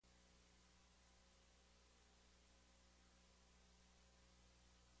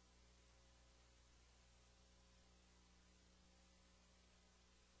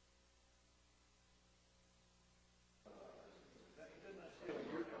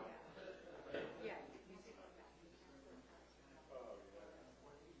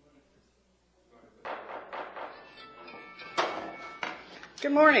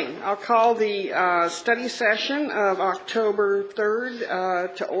Good morning. I'll call the study session of October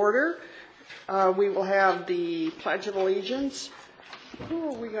 3rd to order. We will have the Pledge of Allegiance. Who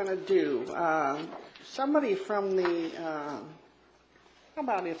are we going to do? Somebody from the, how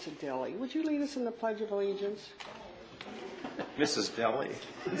about it's a Deli? Would you lead us in the Pledge of Allegiance? Mrs. Deli.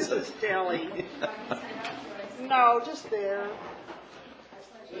 Mrs. Deli. No, just there.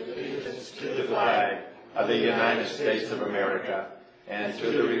 Allegiance to the flag of the United States of America and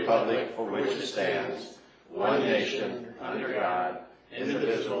to the republic for which it stands, one nation, under God,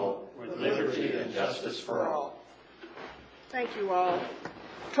 indivisible, with liberty and justice for all. Thank you all.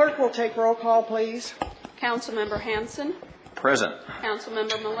 Clerk will take roll call, please. Councilmember Hanson. Present.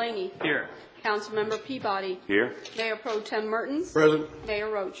 Councilmember Mulaney. Here. Councilmember Peabody. Here. Mayor Pro Tem Mertens. Present. Mayor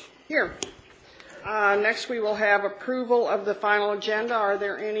Roach. Here. Next, we will have approval of the final agenda. Are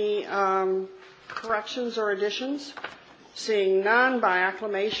there any corrections or additions? Seeing none, by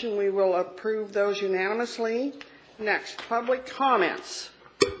acclamation, we will approve those unanimously. Next, public comments.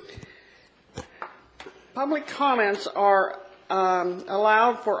 Public comments are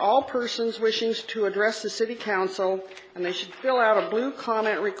allowed for all persons wishing to address the City Council, and they should fill out a blue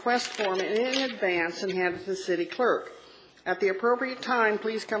comment request form in advance and hand it to the City Clerk. At the appropriate time,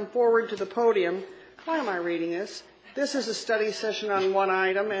 please come forward to the podium. Why am I reading this? This is a study session on one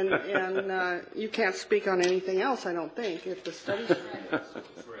item, and you can't speak on anything else, I don't think, if the study.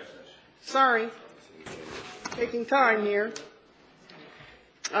 Sorry. Taking time here.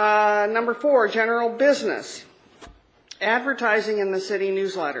 Number 4, general business. Advertising in the city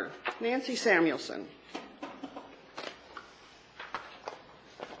newsletter. Nancy Samuelson.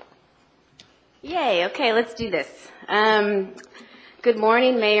 Yay, okay, let's do this. Good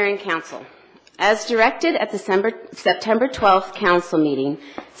morning, Mayor and Council. As directed at the September 12th Council meeting,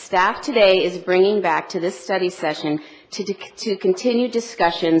 staff today is bringing back to this study session to continue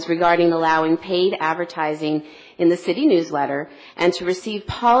discussions regarding allowing paid advertising in the city newsletter and to receive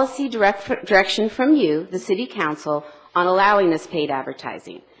policy direction from you, the City Council, on allowing this paid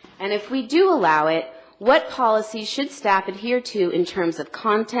advertising. And if we do allow it, what policies should staff adhere to in terms of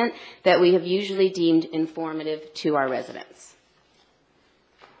content that we have usually deemed informative to our residents?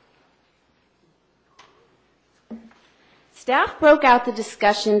 Staff broke out the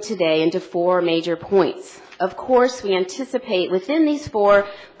discussion today into 4 major points. Of course, we anticipate within these 4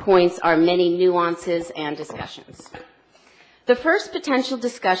 points are many nuances and discussions. The first potential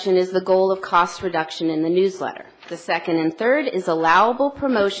discussion is the goal of cost reduction in the newsletter. The second and third is allowable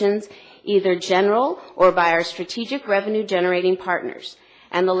promotions, either general or by our strategic revenue generating partners.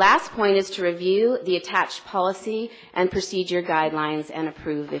 And the last point is to review the attached policy and procedure guidelines and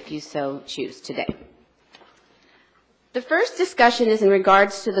approve if you so choose today. The first discussion is in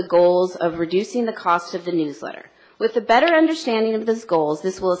regards to the goals of reducing the cost of the newsletter. With a better understanding of those goals,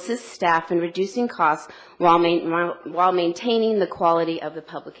 this will assist staff in reducing costs while maintaining the quality of the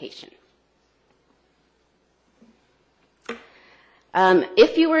publication.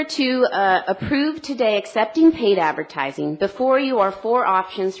 If you were to approve today accepting paid advertising, before you are 4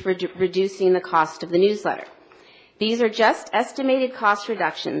 options for reducing the cost of the newsletter. These are just estimated cost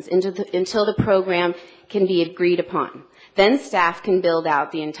reductions until the program can be agreed upon. Then staff can build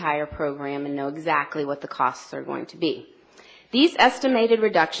out the entire program and know exactly what the costs are going to be. These estimated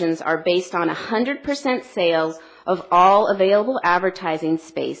reductions are based on 100% sales of all available advertising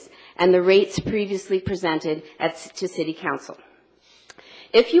space and the rates previously presented to City Council.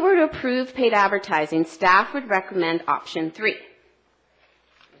 If you were to approve paid advertising, staff would recommend option 3,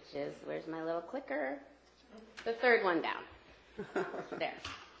 which is, where's my little clicker? The third one down. There.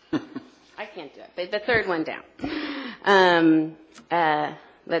 I can't do it, but the third one down.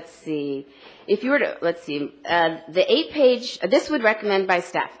 Let's see. If you were to, the 8-page, this would recommend by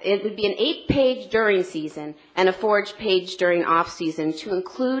staff. It would be an 8-page during season and a 4-page during off-season to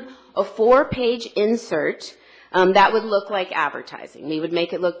include a 4-page insert that would look like advertising. We would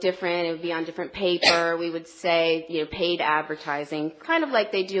make it look different. It would be on different paper. We would say, paid advertising, kind of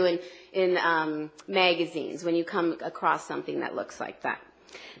like they do in magazines when you come across something that looks like that.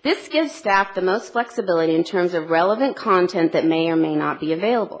 This gives staff the most flexibility in terms of relevant content that may or may not be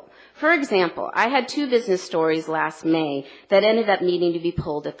available. For example, I had 2 business stories last May that ended up needing to be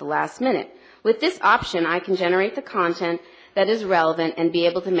pulled at the last minute. With this option, I can generate the content that is relevant and be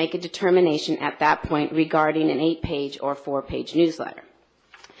able to make a determination at that point regarding an 8-page or 4-page newsletter.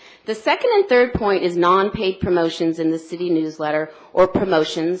 The second and third point is non-paid promotions in the city newsletter or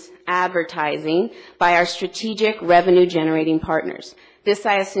promotions, advertising, by our strategic revenue generating partners. This,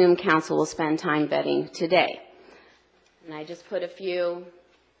 I assume, Council will spend time vetting today. And I just put a few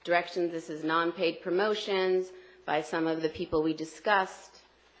directions. This is non-paid promotions by some of the people we discussed.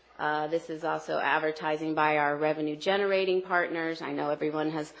 This is also advertising by our revenue generating partners. I know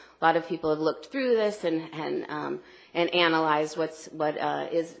a lot of people have looked through this and analyzed what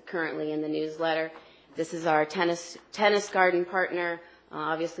is currently in the newsletter. This is our tennis garden partner.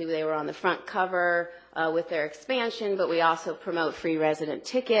 Obviously, they were on the front cover with their expansion, but we also promote free resident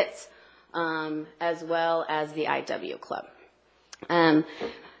tickets, as well as the IW Club.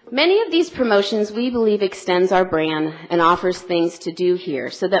 Many of these promotions we believe extends our brand and offers things to do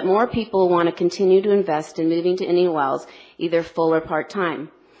here so that more people want to continue to invest in moving to Indian Wells, either full or part-time.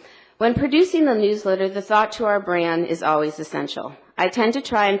 When producing the newsletter, the thought to our brand is always essential. I tend to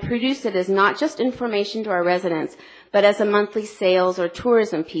try and produce it as not just information to our residents, but as a monthly sales or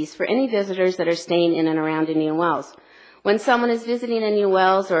tourism piece for any visitors that are staying in and around Indian Wells. When someone is visiting Indian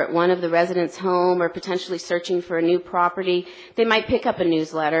Wells or at one of the residents' home or potentially searching for a new property, they might pick up a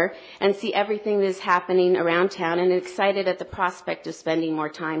newsletter and see everything that is happening around town and excited at the prospect of spending more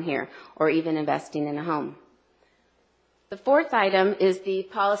time here or even investing in a home. The fourth item is the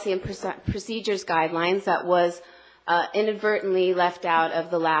policy and procedures guidelines that was inadvertently left out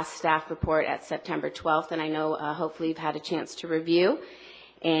of the last staff report at September 12th, and I know hopefully you've had a chance to review.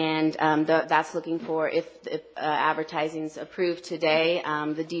 And that's looking for, if advertising is approved today,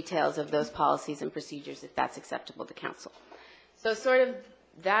 the details of those policies and procedures, if that's acceptable to council. So sort of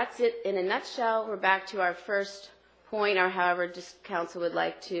that's it in a nutshell. We're back to our first point, or however council would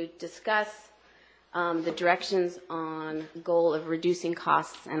like to discuss the directions on goal of reducing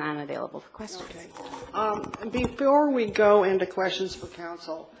costs, and I'm available for questions. Okay. Before we go into questions for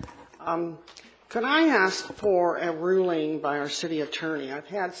council, could I ask for a ruling by our city attorney? I've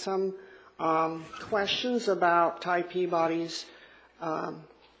had some questions about Ty Peabody's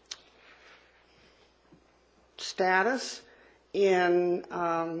status in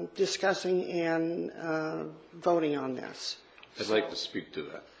discussing and voting on this. I'd like to speak to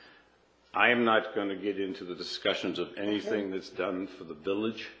that. I am not going to get into the discussions of anything that's done for the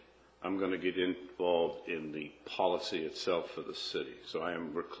village. I'm going to get involved in the policy itself for the city. So I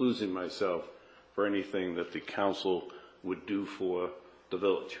am reclusing myself for anything that the council would do for the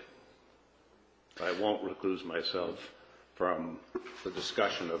village. I won't recluse myself from the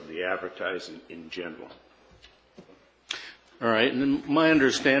discussion of the advertising in general. All right, and my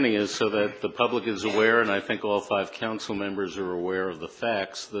understanding is, so that the public is aware, and I think all 5 council members are aware of the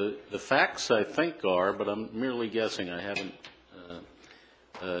facts. The facts, I think, are, but I'm merely guessing. I haven't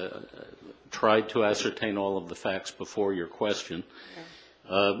tried to ascertain all of the facts before your question.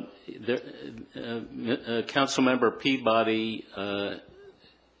 Councilmember Peabody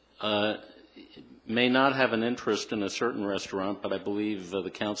may not have an interest in a certain restaurant, but I believe the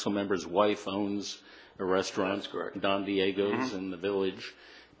council member's wife owns a restaurant, Don Diego's, in the village.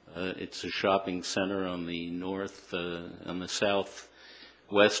 It's a shopping center on the on the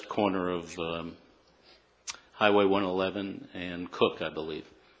southwest corner of Highway 111 and Cook, I believe.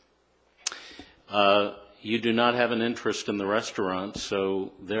 You do not have an interest in the restaurant,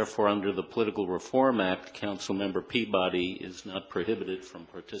 so therefore under the Political Reform Act, Councilmember Peabody is not prohibited from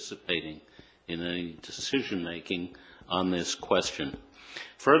participating in any decision-making on this question.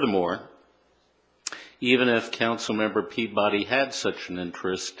 Furthermore, even if Councilmember Peabody had such an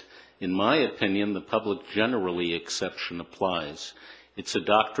interest, in my opinion, the public generally exception applies. It's a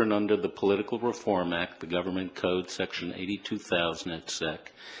doctrine under the Political Reform Act, the Government Code, Section 82,000 et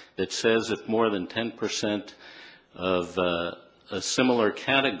sec, that says if more than 10% of a similar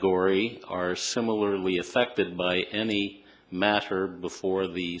category are similarly affected by any matter before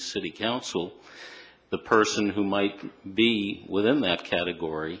the City Council, the person who might be within that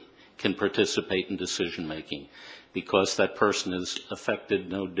category can participate in decision-making, because that person is affected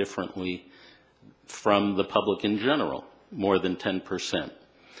no differently from the public in general, more than 10%.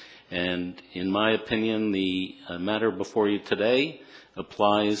 And in my opinion, the matter before you today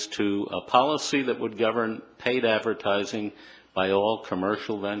applies to a policy that would govern paid advertising by all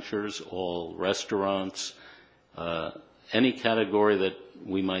commercial ventures, all restaurants, any category that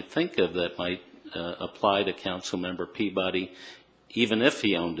we might think of that might apply to Councilmember Peabody, even if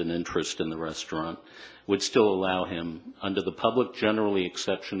he owned an interest in the restaurant, would still allow him, under the public generally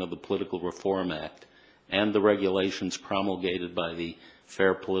exception of the Political Reform Act and the regulations promulgated by the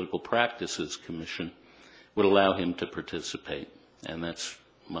Fair Political Practices Commission, would allow him to participate. And that's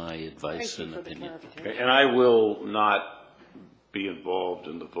my advice and opinion. And I will not be involved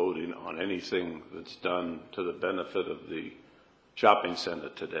in the voting on anything that's done to the benefit of the shopping center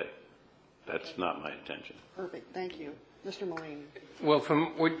today. That's not my intention. Perfect, thank you. Mr. Moline. Well,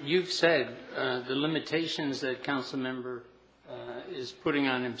 from what you've said, the limitations that council member is putting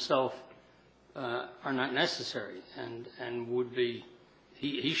on himself are not necessary and would be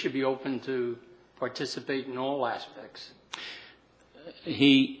He should be open to participate in all aspects.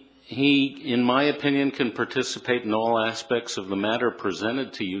 He, in my opinion, can participate in all aspects of the matter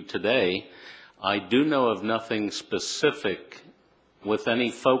presented to you today. I do know of nothing specific with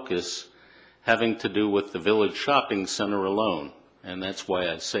any focus having to do with the Village Shopping Center alone, and that's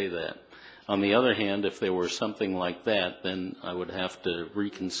why I say that. On the other hand, if there were something like that, then I would have to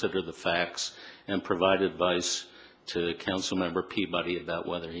reconsider the facts and provide advice to Councilmember Peabody about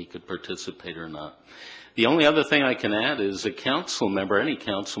whether he could participate or not. The only other thing I can add is a council member, any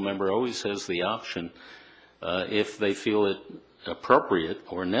council member, always has the option, if they feel it appropriate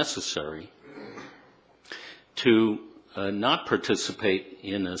or necessary, to not participate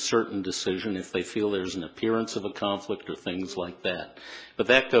in a certain decision if they feel there's an appearance of a conflict or things like that. But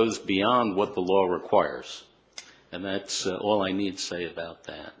that goes beyond what the law requires. And that's all I need to say about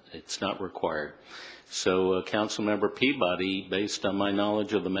that. It's not required. So Councilmember Peabody, based on my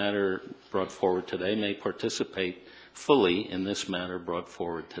knowledge of the matter brought forward today, may participate fully in this matter brought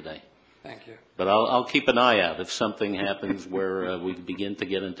forward today. Thank you. But I'll keep an eye out. If something happens where we begin to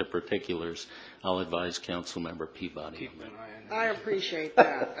get into particulars, I'll advise Councilmember Peabody on that. I appreciate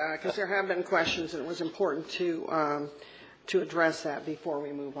that, because there have been questions, and it was important to address that before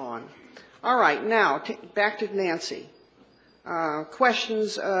we move on. All right, now, back to Nancy.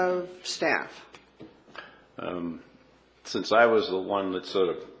 Questions of staff? Since I was the one that sort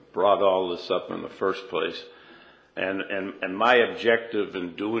of brought all this up in the first place, and my objective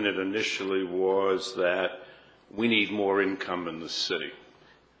in doing it initially was that we need more income in the city.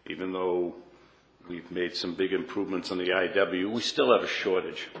 Even though we've made some big improvements in the IW, we still have a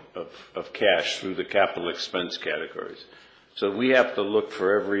shortage of cash through the capital expense categories. So we have to look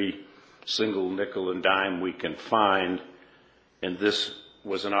for every single nickel and dime we can find, and this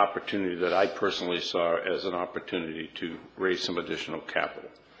was an opportunity that I personally saw as an opportunity to raise some additional capital.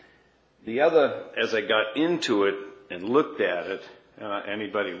 The other, as I got into it and looked at it,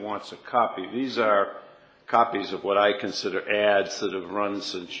 anybody wants a copy, these are copies of what I consider ads that have run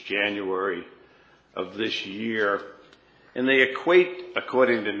since January of this year, and they equate,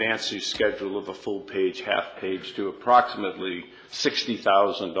 according to Nancy's schedule of a full page, half page, to approximately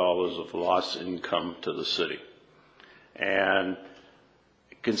 $60,000 of lost income to the city. And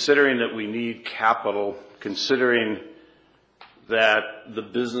considering that we need capital, considering that the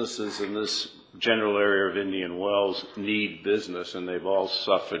businesses in this general area of Indian Wells need business, and they've all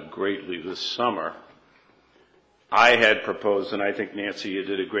suffered greatly this summer, I had proposed, and I think, Nancy, you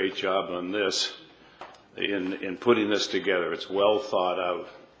did a great job on this, in putting this together. It's well thought out.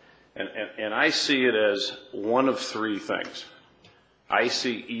 And I see it as one of three things. I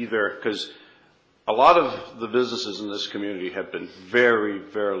see either, because a lot of the businesses in this community have been very,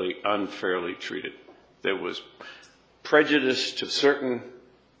 very unfairly treated. There was prejudice to certain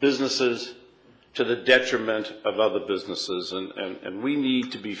businesses to the detriment of other businesses, and we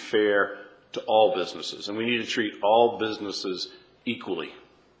need to be fair to all businesses, and we need to treat all businesses equally.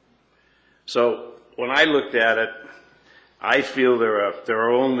 So when I looked at it, I feel there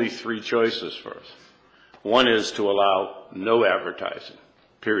are only three choices for us. One is to allow no advertising,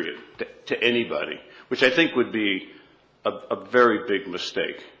 period, to anybody, which I think would be a very big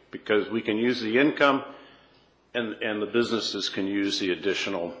mistake, because we can use the income and the businesses can use the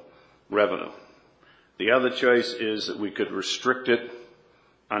additional revenue. The other choice is that we could restrict it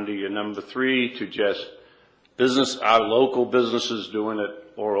under your number 3 to just our local businesses doing it,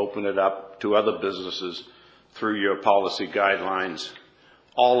 or open it up to other businesses through your policy guidelines.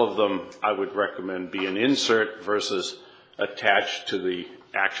 All of them, I would recommend, be an insert versus attached to the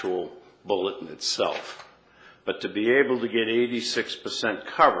actual bulletin itself. But to be able to get 86%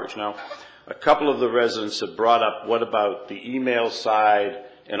 coverage. Now, a couple of the residents have brought up, what about the email side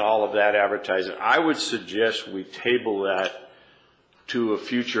and all of that advertising? I would suggest we table that to a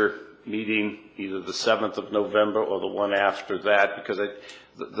future meeting, either the 7th of November or the one after that, because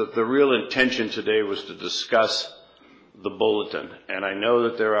the real intention today was to discuss the bulletin. And I know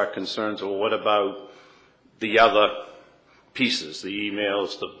that there are concerns, well, what about the other pieces, the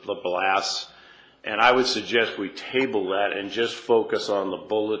emails, the blasts? And I would suggest we table that and just focus on the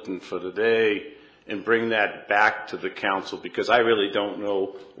bulletin for today and bring that back to the council, because I really don't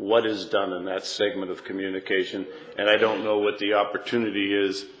know what is done in that segment of communication, and I don't know what the opportunity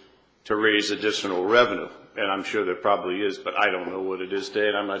is to raise additional revenue. And I'm sure there probably is, but I don't know what it is today,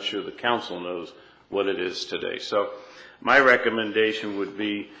 and I'm not sure the council knows what it is today. So my recommendation would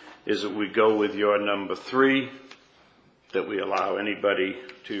be is that we go with your number 3, that we allow anybody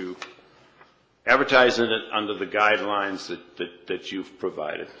to advertise in it under the guidelines that you've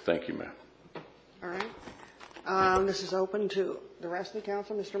provided. Thank you, Mayor. All right. This is open to the rest of the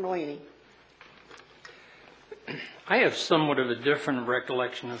council. Mr. Mulaney. I have somewhat of a different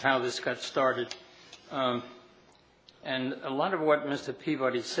recollection of how this got started. And a lot of what Mr.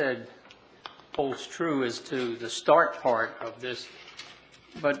 Peabody said holds true as to the start part of this.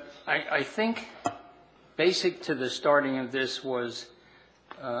 But I think basic to the starting of this was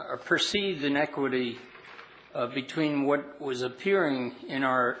a perceived inequity between what was appearing in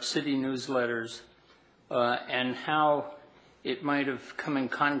our city newsletters and how it might have come in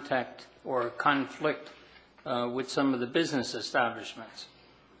contact or conflict with some of the business establishments.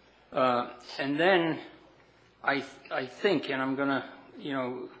 And then I think, and I'm going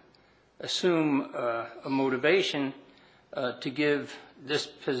to, assume a motivation to give this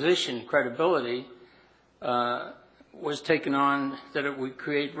position credibility was taken on that it would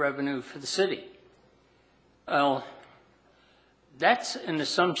create revenue for the city. Well, that's an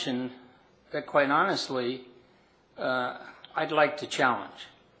assumption that, quite honestly, I'd like to challenge.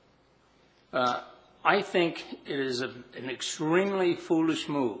 I think it is an extremely foolish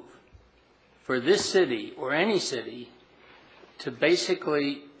move for this city or any city to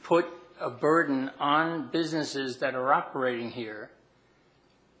basically put a burden on businesses that are operating here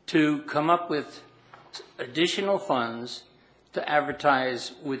to come up with additional funds to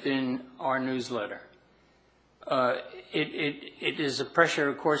advertise within our newsletter. It is a pressure,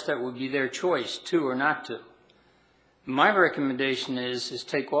 of course, that would be their choice to or not to. My recommendation is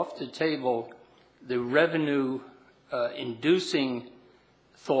take off the table the revenue inducing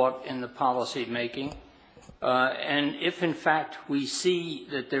thought in the policy making. And if in fact we see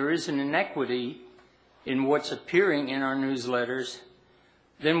that there is an inequity in what's appearing in our newsletters,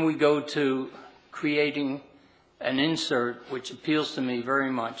 then we go to creating an insert which appeals to me very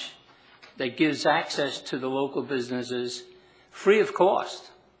much, that gives access to the local businesses free of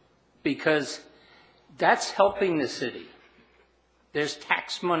cost, because that's helping the city. There's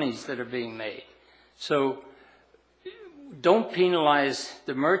tax monies that are being made. So don't penalize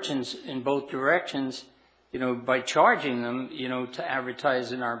the merchants in both directions, by charging them, to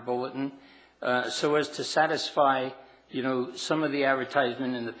advertise in our bulletin, so as to satisfy, some of the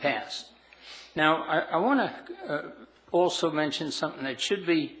advertisement in the past. Now, I want to also mention something that should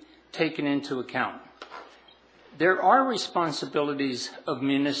be taken into account. There are responsibilities of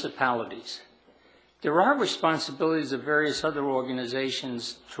municipalities. There are responsibilities of various other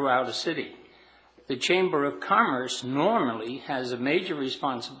organizations throughout a city. The Chamber of Commerce normally has a major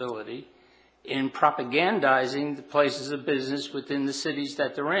responsibility in propagandizing the places of business within the cities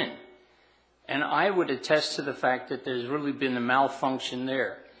that they're in. And I would attest to the fact that there's really been a malfunction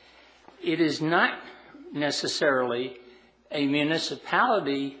there. It is not necessarily a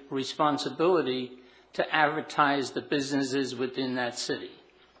municipality responsibility to advertise the businesses within that city.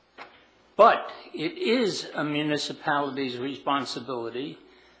 But it is a municipality's responsibility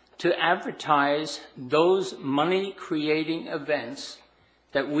to advertise those money-creating events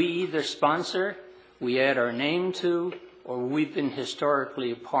that we either sponsor, we add our name to, or we've been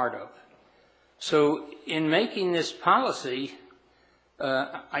historically a part of. So in making this policy,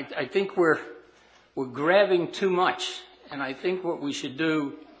 I think we're grabbing too much, and I think what we should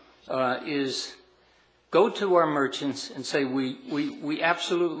do is go to our merchants and say, we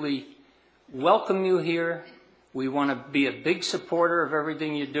absolutely welcome you here. We want to be a big supporter of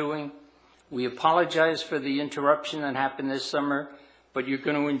everything you're doing. We apologize for the interruption that happened this summer, but you're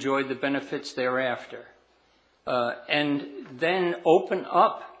going to enjoy the benefits thereafter. And then open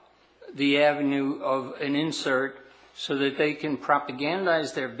up the avenue of an insert so that they can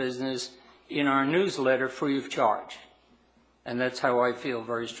propagandize their business in our newsletter free of charge. And that's how I feel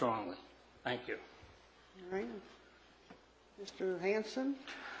very strongly. Thank you. All right. Mr. Hanson?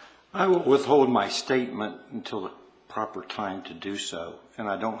 I will withhold my statement until the proper time to do so, and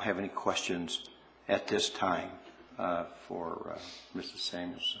I don't have any questions at this time for Mrs.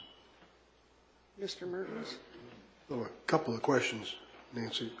 Samuelson. Mr. Mertens? Oh, a couple of questions,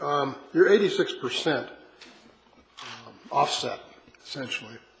 Nancy. Your 86% offset,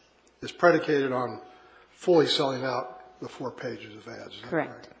 essentially, is predicated on fully selling out the 4 pages of ads. Is that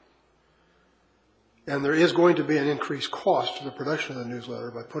correct? And there is going to be an increased cost to the production of the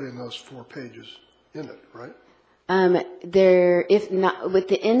newsletter by putting those 4 pages in it, right? If not with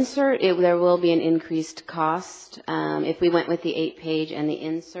the insert, there will be an increased cost. If we went with the 8-page and the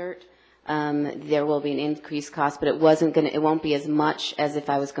insert, there will be an increased cost, but it won't be as much as if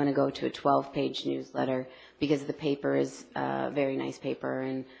I was going to go to a 12-page newsletter, because the paper is very nice paper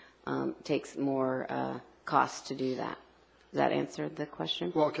and takes more cost to do that. Does that answer the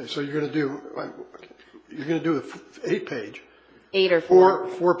question? Well, okay. So you're going to do the 8-page, 8 or 4.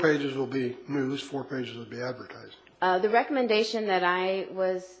 Four pages will be news, 4 pages will be advertising. The recommendation that I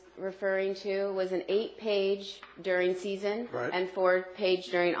was referring to was an 8-page during season Right. and 4-page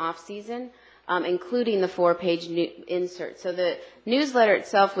during off-season, including the 4-page insert. So the newsletter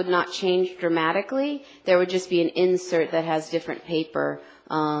itself would not change dramatically. There would just be an insert that has different paper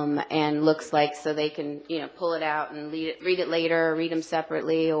and looks like, so they can, pull it out and read it later, or read them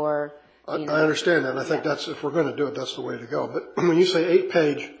separately, or, I understand that, and I think that's, if we're going to do it, that's the way to go. But when you say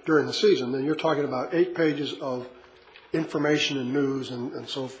 8-page during the season, then you're talking about 8 pages of information and news and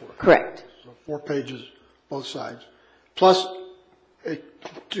so forth. Correct. So 4 pages, both sides, plus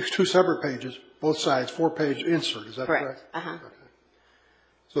 2 separate pages, both sides, 4-page insert. Is that correct? Correct. Uh-huh. Okay.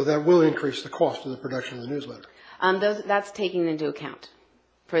 So that will increase the cost of the production of the newsletter. That's taken into account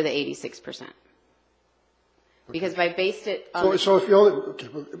for the 86%. Because if I based it on... So if you only, okay,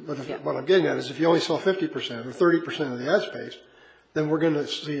 but Yeah. what I'm getting at is if you only sell 50% or 30% of the ad space, then we're going to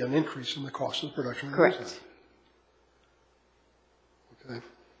see an increase in the cost of the production of the Correct. newsletter. Okay.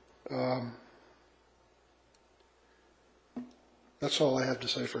 That's all I have to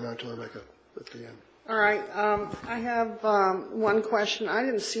say for now until I make it at the end. All right, I have one question. I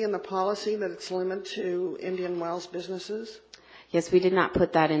didn't see in the policy that it's limited to Indian Wells businesses. Yes, we did not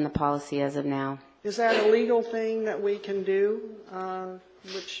put that in the policy as of now. Is that a legal thing that we can do,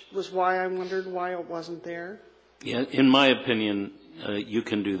 which was why I wondered why it wasn't there? Yeah, in my opinion, you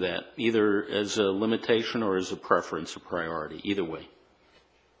can do that, either as a limitation or as a preference, a priority, either way.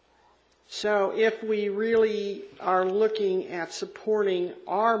 So if we really are looking at supporting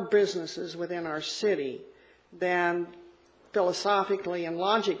our businesses within our city, then philosophically and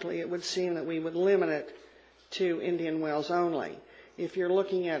logically, it would seem that we would limit it to Indian Wells only. If you're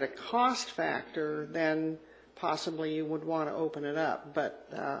looking at a cost factor, then possibly you would want to open it up. But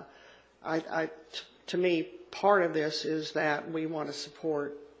to me, part of this is that we want to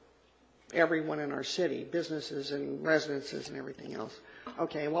support everyone in our city, businesses and residences and everything else.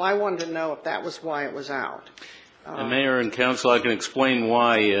 Okay, well, I wanted to know if that was why it was out. Mayor and Council, I can explain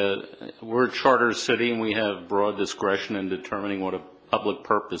why. We're a charter city and we have broad discretion in determining what a public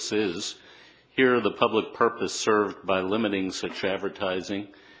purpose is. Here, the public purpose served by limiting such advertising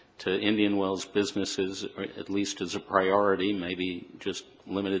to Indian Wells businesses, or at least as a priority, maybe just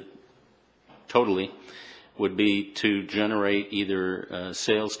limited totally, would be to generate either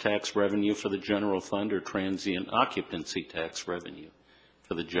sales tax revenue for the general fund or transient occupancy tax revenue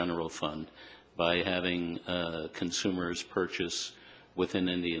for the general fund by having consumers purchase within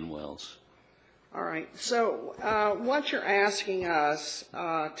Indian Wells. All right, so what you're asking us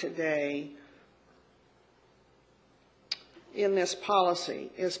today in this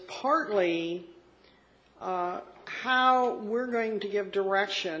policy is partly how we're going to give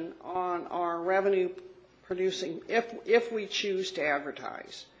direction on our revenue producing, if we choose to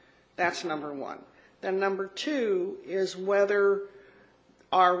advertise. That's number one. Then number two is whether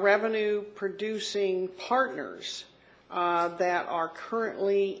our revenue producing partners that are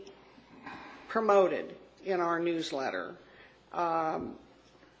currently promoted in our newsletter,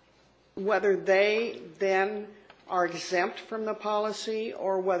 whether they then are exempt from the policy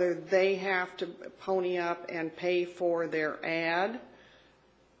or whether they have to pony up and pay for their ad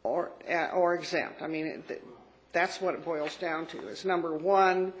or exempt. I mean, that's what it boils down to. Is number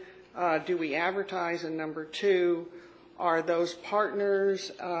one, do we advertise? And number two, are those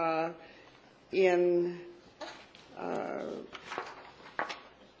partners and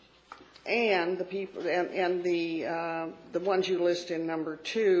the people and the ones you list in number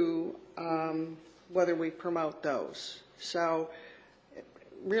two, whether we promote those. So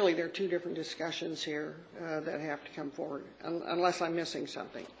really there are two different discussions here that have to come forward, unless I'm missing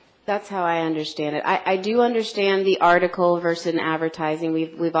something. That's how I understand it. I do understand the article versus advertising.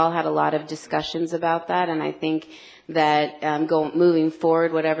 We've all had a lot of discussions about that, and I think that moving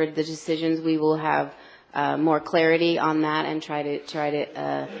forward, whatever the decisions, we will have more clarity on that and try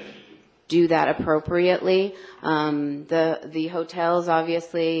to do that appropriately. The hotels,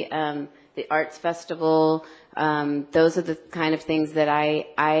 obviously, the arts festival, those are the kind of things that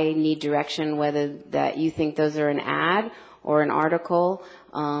I need direction, whether that you think those are an ad or an article,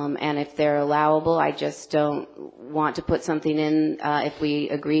 and if they're allowable. I just don't want to put something in if we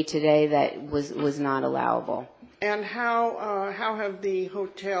agree today that was not allowable. And how have the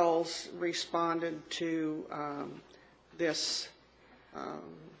hotels responded to this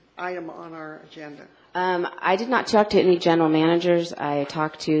item on our agenda? I did not talk to any general managers. I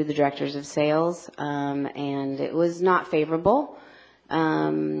talked to the directors of sales, and it was not favorable.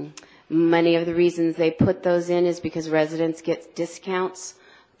 Many of the reasons they put those in is because residents get discounts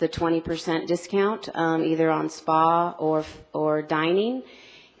the 20% discount, either on spa or dining.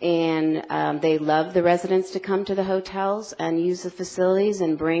 And they love the residents to come to the hotels and use the facilities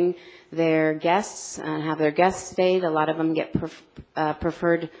and bring their guests and have their guests stayed. A lot of them get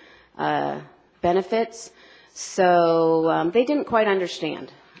preferred benefits. So they didn't quite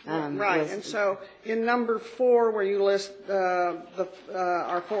understand. Right, and so in number 4, where you list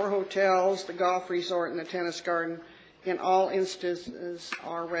our 4 hotels, the golf resort and the tennis garden, in all instances,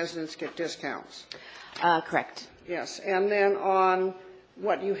 our residents get discounts. Correct. Yes, and then on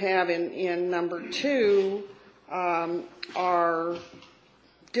what you have in number 2 are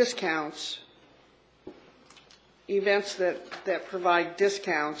discounts, events that provide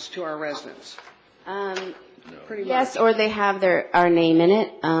discounts to our residents. Pretty Yes, much. or they have our name in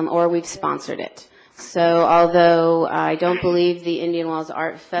it, or we've sponsored it. So although I don't believe the Indian Wells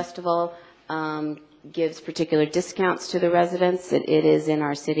Art Festival gives particular discounts to the residents, it is in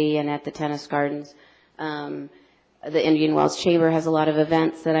our city and at the tennis gardens. The Indian Wells Chamber has a lot of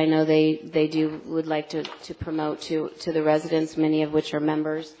events that I know they would like to promote to the residents, many of which are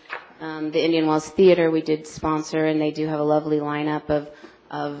members. The Indian Wells Theater we did sponsor, and they do have a lovely lineup of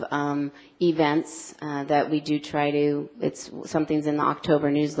events that we do try to. Something's in the October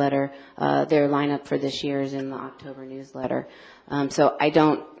newsletter. Their lineup for this year is in the October newsletter. So I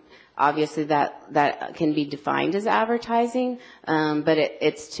don't. Obviously, that can be defined as advertising, but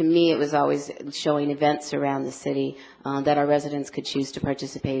to me, it was always showing events around the city that our residents could choose to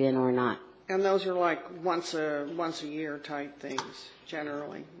participate in or not. And those are like once a year type things,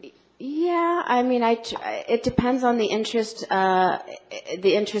 generally. Yeah, I mean, it depends on the interest of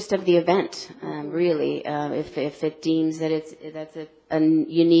the event, really. If it deems that that's a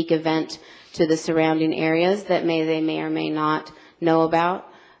unique event to the surrounding areas that they may or may not know about.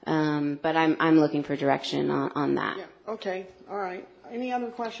 But I'm looking for direction on that. Yeah. Okay. All right. Any other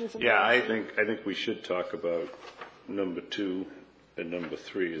questions? Yeah, I think we should talk about number 2 and number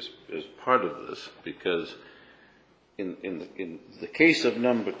 3 as part of this, because in the case of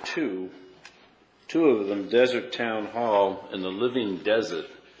number 2 of them, Desert Town Hall and the Living Desert,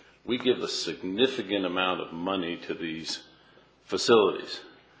 we give a significant amount of money to these facilities.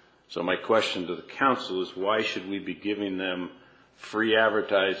 So my question to the council is, why should we be giving them free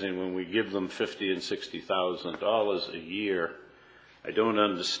advertising when we give them $50,000 and $60,000 a year? I don't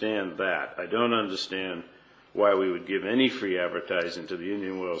understand that. I don't understand why we would give any free advertising to the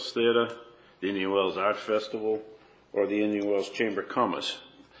Indian Wells Theater, the Indian Wells Art Festival, or the Indian Wells Chamber of Commerce,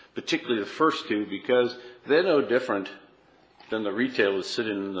 particularly the first 2, because they're no different than the retailers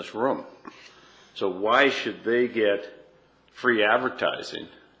sitting in this room. So why should they get free advertising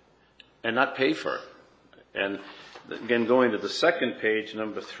and not pay for it? And again, going to the second page,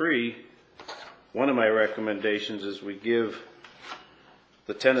 number 3, one of my recommendations is we give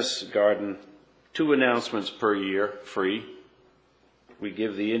the tennis garden 2 announcements per year free. We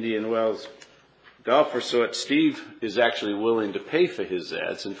give the Indian Wells Golf Resort, Steve is actually willing to pay for his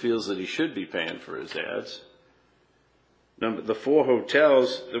ads and feels that he should be paying for his ads. The 4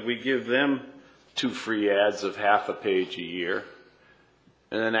 hotels, that we give them 2 free ads of half a page a year.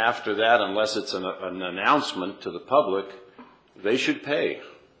 And then after that, unless it's an announcement to the public, they should pay.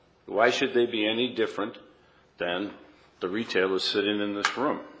 Why should they be any different than the retailers sitting in this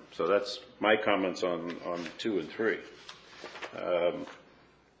room? So that's my comments on 2 and 3.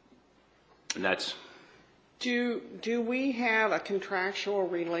 And that's. Do we have a contractual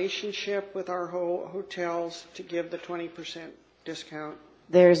relationship with our hotels to give the 20% discount?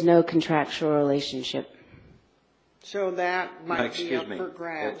 There's no contractual relationship. So that might be up Excuse me. for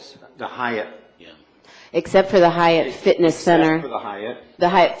grabs. The Hyatt. Yeah. Except for the Hyatt Fitness Center. Except for the Hyatt. The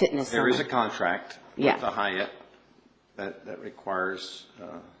Hyatt Fitness Center. There is a contract Yeah. with the Hyatt that requires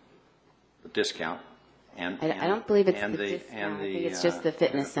a discount. And I don't believe it's and the the discount. and I the think it's just the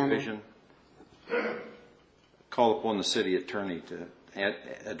fitness center. division. Call upon the city attorney to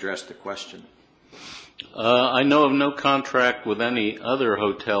address the question. I know of no contract with any other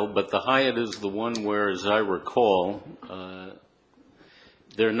hotel, but the Hyatt is the one where, as I recall,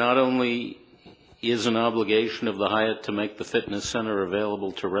 there not only is an obligation of the Hyatt to make the fitness center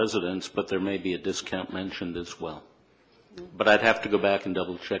available to residents, but there may be a discount mentioned as well. But I'd have to go back and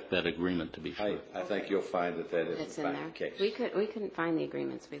double-check that agreement to be sure. I think you'll find that is It's in in fact the there. case. We couldn't find the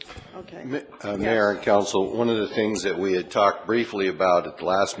agreements. Okay. Mayor and Council, one of the things that we had talked briefly about at the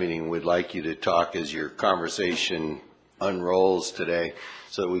last meeting, we'd like you to talk as your conversation unrolls today,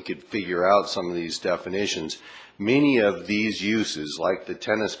 so that we could figure out some of these definitions. Many of these uses, like the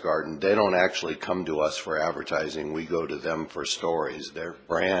tennis garden, they don't actually come to us for advertising. We go to them for stories. Their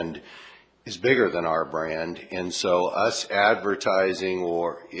brand is bigger than our brand. And so us advertising,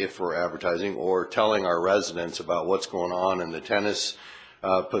 or if we're advertising, or telling our residents about what's going on in the tennis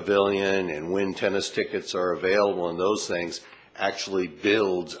pavilion and when tennis tickets are available and those things actually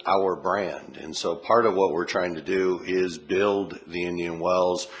builds our brand. And so part of what we're trying to do is build the Indian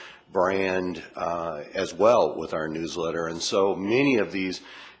Wells brand as well with our newsletter. And so many of these,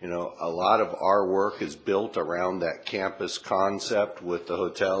 a lot of our work is built around that campus concept with the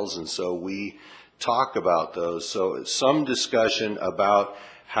hotels, and so we talk about those. So some discussion about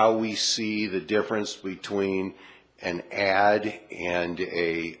how we see the difference between an ad and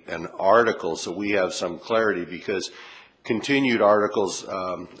an article, so we have some clarity, because continued articles,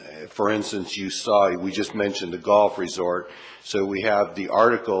 for instance, we just mentioned the golf resort, so we have the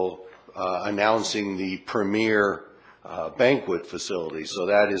article announcing the premier banquet facility. So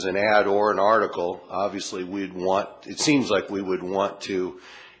that is an ad or an article. Obviously, it seems like we would want to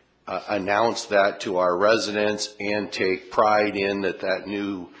announce that to our residents and take pride in that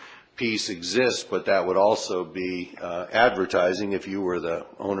new piece exists, but that would also be advertising. If you were the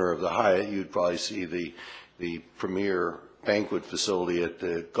owner of the Hyatt, you'd probably see the premier banquet facility at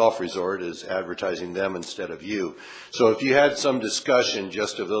the golf resort is advertising them instead of you. So if you had some discussion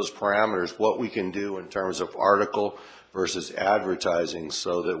just of those parameters, what we can do in terms of article versus advertising,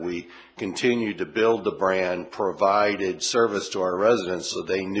 so that we continue to build the brand, provided service to our residents so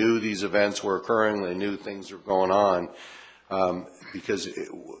they knew these events were occurring, they knew things were going on, because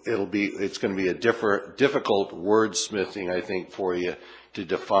it's going to be a difficult wordsmithing, I think, for you to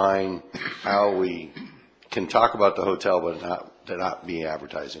define how we can talk about the hotel but not be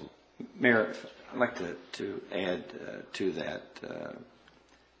advertising. Mayor, I'd like to add to that.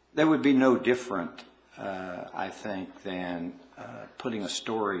 There would be no different, I think, than putting a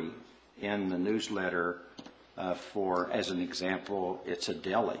story in the newsletter for, as an example, it's a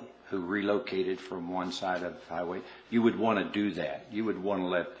deli who relocated from one side of the highway. You would want to do that. You would want to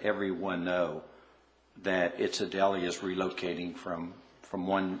let everyone know that It's a Deli is relocating from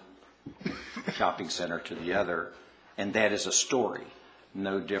one shopping center to the other, and that is a story,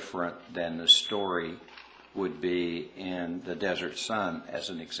 no different than the story would be in the Desert Sun, as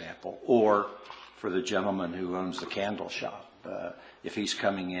an example, or for the gentleman who owns the candle shop. If he's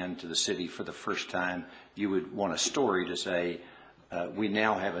coming into the city for the first time, you would want a story to say, we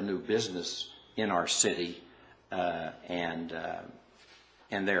now have a new business in our city, and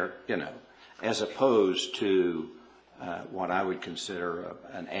they're, as opposed to what I would consider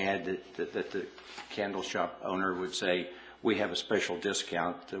an ad that the candle shop owner would say, we have a special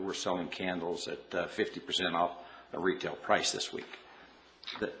discount, we're selling candles at 50% off a retail price this week.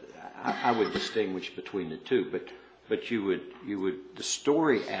 I would distinguish between the two, but you would the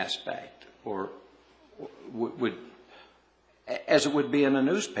story aspect, or would, as it would be in a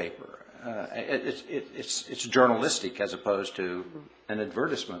newspaper, it's journalistic as opposed to an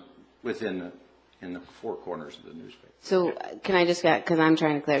advertisement within in the four corners of the newspaper. So can I just because I'm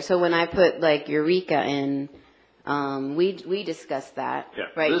trying to clear. So when I put like Eureka in, we discussed that, Yeah,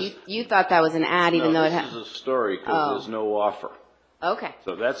 right? You thought that was an ad, even though it had. This is a story because there's no offer. Okay.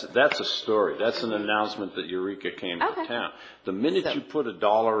 So that's a story. That's an announcement that Eureka came to town. The minute you put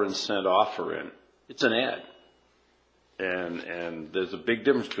 $1 and cent offer in, it's an ad. And there's a big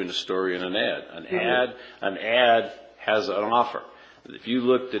difference between a story and an ad. An ad has an offer. If you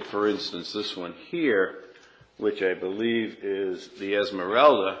looked at, for instance, this one here, which I believe is the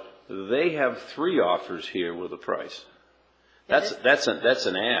Esmeralda, they have 3 offers here with a price. That's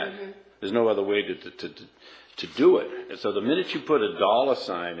an ad. There's no other way to do it. And so the minute you put $1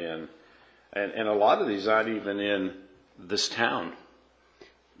 sign in, and a lot of these aren't even in this town.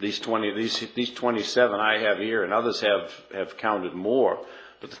 These 27 I have here, and others have counted more,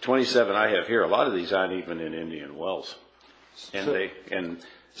 but the 27 I have here, a lot of these aren't even in Indian Wells. And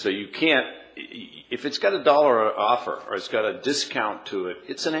so you can't, if it's got $1 offer or it's got a discount to it,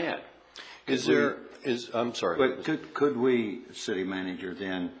 it's an ad. I'm sorry. But could we, city manager,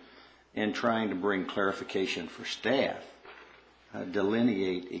 then, in trying to bring clarification for staff,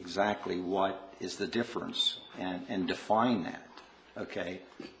 delineate exactly what is the difference and define that? Okay,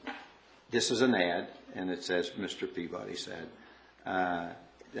 this is an ad, and it says, Mr. Peabody said, that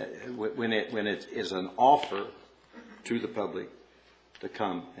when it is an offer to the public to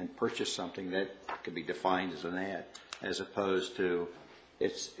come and purchase something, that could be defined as an ad, as opposed to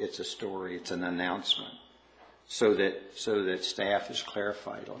it's a story, it's an announcement, so that staff is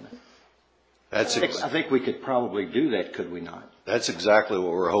clarified on it. I think we could probably do that, could we not? That's exactly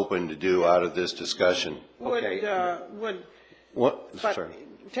what we're hoping to do out of this discussion.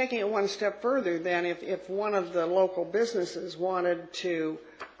 Taking it one step further, then, if one of the local businesses wanted to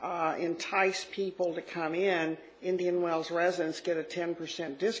entice people to come in, Indian Wells residents get a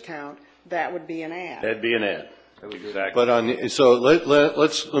 10% discount, that would be an ad. That'd be an ad. Exactly. But so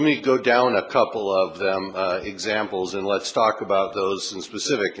let me go down a couple of them, examples, and let's talk about those in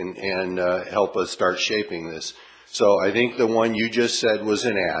specific and help us start shaping this. So I think the one you just said was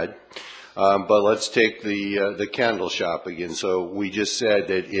an ad, but let's take the candle shop again. So we just said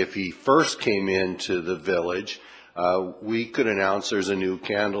that if he first came into the village, we could announce there's a new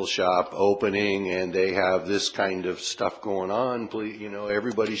candle shop opening and they have this kind of stuff going on. Please,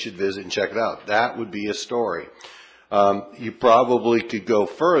 everybody should visit and check it out. That would be a story. You probably could go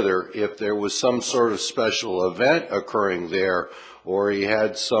further if there was some sort of special event occurring there, or he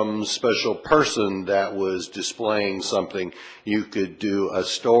had some special person that was displaying something. You could do a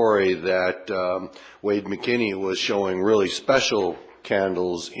story that Wade McKinney was showing really special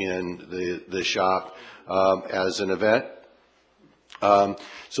candles in the shop as an event.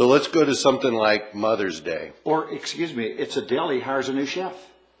 So let's go to something like Mother's Day. Or, excuse me, it's a deli hires a new chef.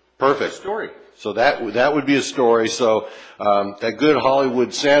 Perfect. Story. So that would be a story. So that good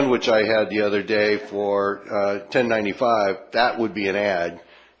Hollywood sandwich I had the other day for $10.95, that would be an ad.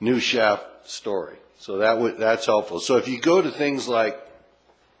 New chef story. So that's helpful. So if you go to things like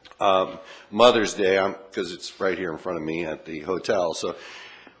Mother's Day, because it's right here in front of me at the hotel. So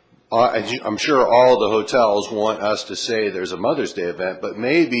I'm sure all the hotels want us to say there's a Mother's Day event, but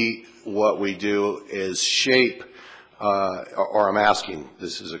maybe what we do is shape. Or I'm asking,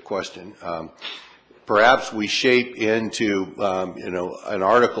 this is a question, perhaps we shape into, an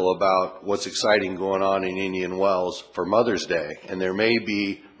article about what's exciting going on in Indian Wells for Mother's Day. And there may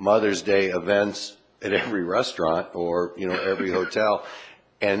be Mother's Day events at every restaurant or, every hotel.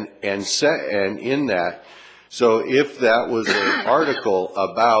 And in that, so if that was an article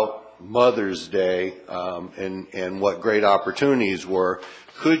about Mother's Day, and what great opportunities were,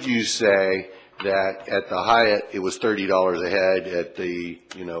 could you say that at the Hyatt it was $30 a head, at the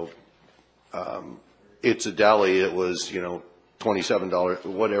It's a Deli it was $27,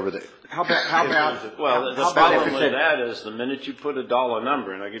 whatever. How about well, the problem with that is the minute you put a dollar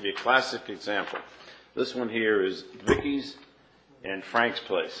number, and I'll give you a classic example. This one here is Vicky's and Frank's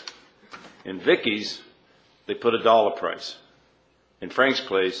Place. In Vicky's, they put a dollar price. In Frank's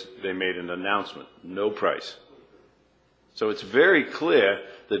Place, they made an announcement, no price. So it's very clear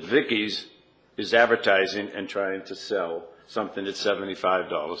that Vicky's is advertising and trying to sell something at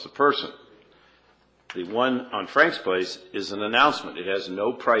 $75 a person. The one on Frank's Place is an announcement. It has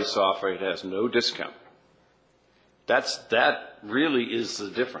no price offer. It has no discount. That really is the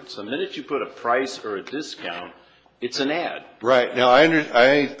difference. The minute you put a price or a discount, it's an ad. Right. Now,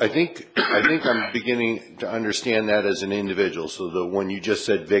 I think I'm beginning to understand that as an individual. So the one you just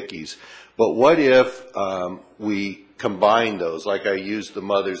said, Vicky's. But what if we combine those, like I used the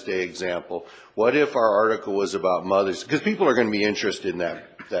Mother's Day example? What if our article was about Mother's? Because people are going to be interested in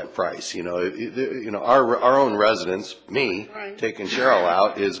that price. Our own residents, me, right, taking Cheryl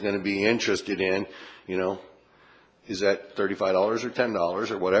out, is going to be interested in, is that $35 or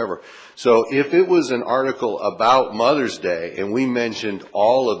 $10 or whatever. So if it was an article about Mother's Day and we mentioned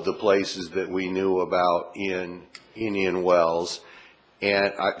all of the places that we knew about in Indian Wells,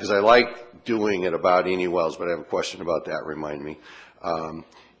 and because I like doing it about Indian Wells, but I have a question about that, remind me.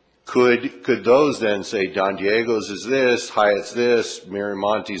 Could those then say Don Diego's is this, Hyatt's this,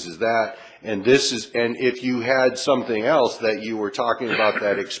 Miramonte's is that, and if you had something else that you were talking about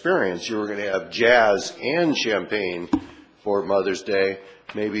that experience, you were going to have jazz and champagne for Mother's Day.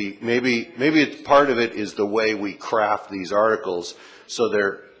 Maybe part of it is the way we craft these articles so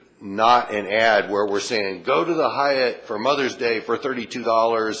they're not an ad where we're saying go to the Hyatt for Mother's Day for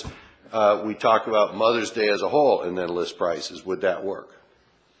 $32. We talk about Mother's Day as a whole and then list prices. Would that work?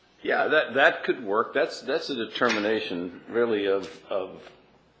 Yeah, that could work. That's a determination really of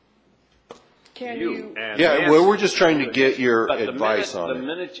Can you. And yeah, well, we're just trying to get your but advice on it. The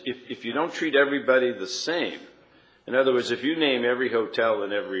minute, if you don't treat everybody the same, in other words, if you name every hotel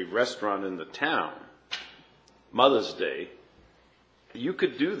and every restaurant in the town Mother's Day, you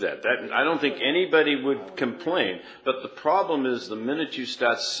could do that. I don't think anybody would complain. But the problem is the minute you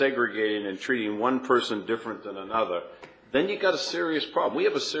start segregating and treating one person different than another, then you got a serious problem. We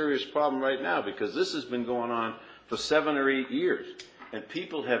have a serious problem right now because this has been going on for 7 or 8 years. And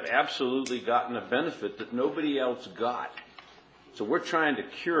people have absolutely gotten a benefit that nobody else got. So we're trying to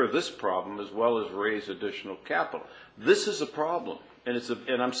cure this problem as well as raise additional capital. This is a problem.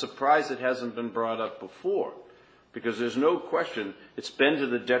 And I'm surprised it hasn't been brought up before. Because there's no question it's been to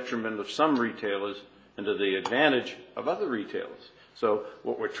the detriment of some retailers and to the advantage of other retailers. So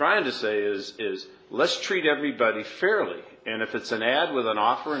what we're trying to say is let's treat everybody fairly. And if it's an ad with an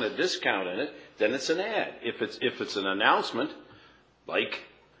offer and a discount in it, then it's an ad. If it's an announcement, like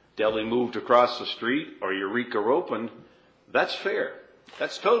Deli moved across the street or Eureka opened, that's fair.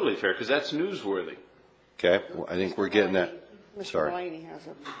 That's totally fair, because that's newsworthy. Okay, well, I think we're getting that. Mr. Sorry. Mulaney has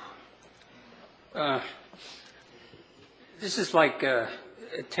a... This is like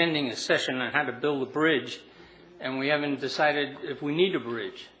attending a session on how to build a bridge, and we haven't decided if we need a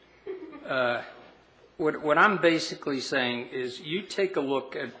bridge. What I'm basically saying is you take a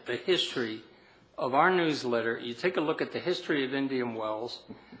look at the history of our newsletter, you take a look at the history of Indian Wells.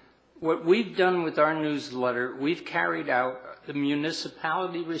 What we've done with our newsletter, we've carried out the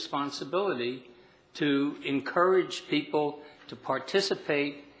municipality responsibility to encourage people to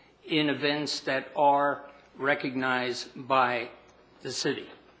participate in events that are recognized by the city,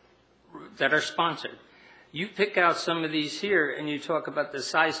 that are sponsored. You pick out some of these here and you talk about the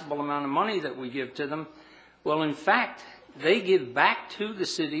sizable amount of money that we give to them. Well, in fact, they give back to the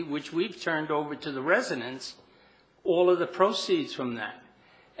city, which we've turned over to the residents, all of the proceeds from that.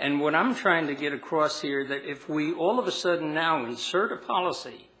 And what I'm trying to get across here, that if we all of a sudden now insert a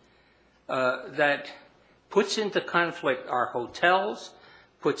policy that puts into conflict our hotels,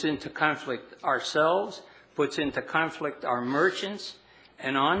 puts into conflict ourselves, puts into conflict our merchants,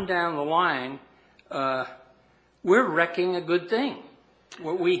 and on down the line, we're wrecking a good thing.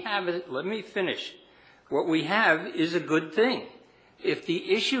 What we have is, let me finish. What we have is a good thing. If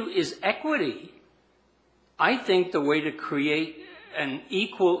the issue is equity, I think the way to create an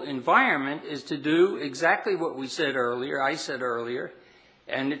equal environment is to do exactly what we said earlier, I said earlier,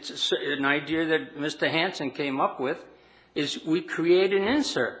 and it's an idea that Mr. Hansen came up with, is we create an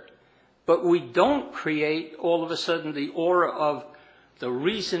insert. But we don't create all of a sudden the aura of the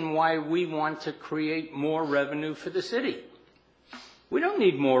reason why we want to create more revenue for the city. We don't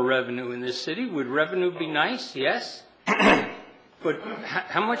need more revenue in this city. Would revenue be nice? Yes. But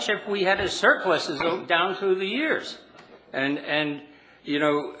how much have we had as surpluses down through the years? And you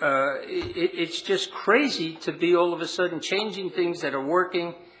know, it's just crazy to be all of a sudden changing things that are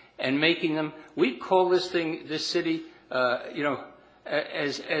working and making them. We call this city, you know,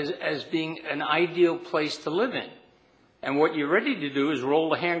 as being an ideal place to live in. And what you're ready to do is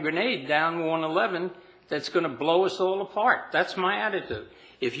roll a hand grenade down 111 that's going to blow us all apart. That's my attitude.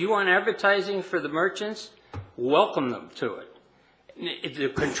 If you want advertising for the merchants, welcome them to it. The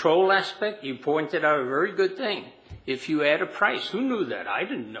control aspect, you pointed out a very good thing. If you add a price, who knew that? I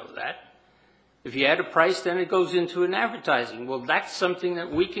didn't know that. If you add a price, then it goes into an advertising. Well, that's something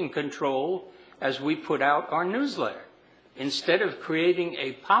that we can control as we put out our newsletter, instead of creating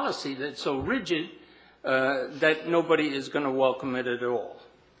a policy that's so rigid that nobody is going to welcome it at all.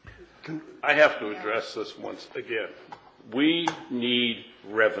 I have to address this once again. We need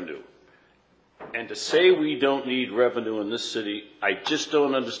revenue. And to say we don't need revenue in this city, I just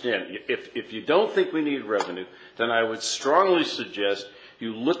don't understand. If you don't think we need revenue, then I would strongly suggest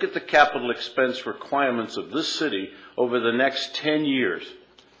you look at the capital expense requirements of this city over the next 10 years,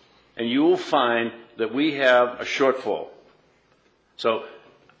 and you will find that we have a shortfall. So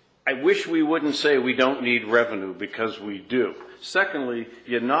I wish we wouldn't say we don't need revenue, because we do. Secondly,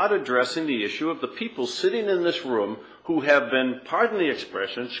 you're not addressing the issue of the people sitting in this room who have been, pardon the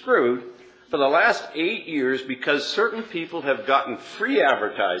expression, screwed for the last 8 years because certain people have gotten free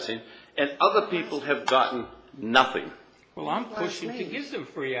advertising and other people have gotten nothing. Well, I'm pushing to give them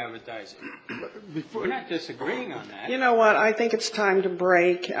free advertising. We're not disagreeing on that. You know what? I think it's time to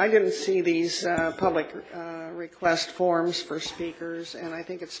break. I didn't see these public request forms for speakers, and I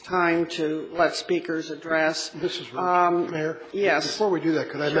think it's time to let speakers address. Mrs. Mayor? Yes. Before we do that,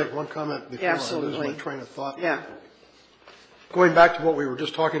 could I make one comment before Absolutely. I lose my train of thought? Yeah. Going back to what we were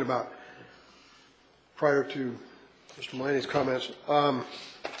just talking about prior to Mr. Mulaney's comments,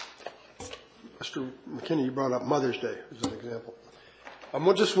 Mr. McKinney, you brought up Mother's Day as an example. I'm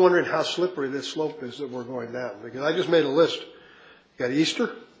just wondering how slippery this slope is that we're going down, because I just made a list. You got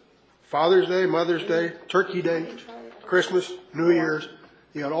Easter, Father's Day, Mother's Day, Turkey Day, Christmas, New Year's.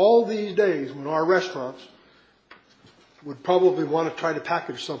 You got all these days when our restaurants would probably want to try to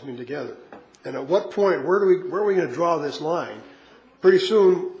package something together. And at what point, where are we going to draw this line? Pretty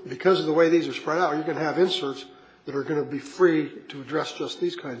soon, because of the way these are spread out, you're going to have inserts that are going to be free to address just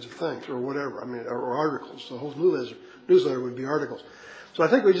these kinds of things, or whatever. I mean, or articles. The whole newsletter would be articles. So I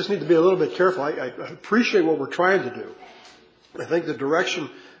think we just need to be a little bit careful. I appreciate what we're trying to do. I think the direction,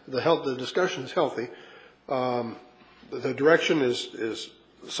 the discussion is healthy. The direction is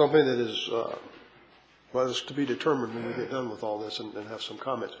something that is Well, it's to be determined when we get done with all this and have some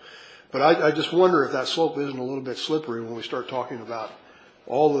comments. But I just wonder if that slope isn't a little bit slippery when we start talking about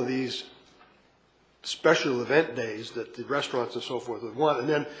all of these special event days that the restaurants and so forth would want.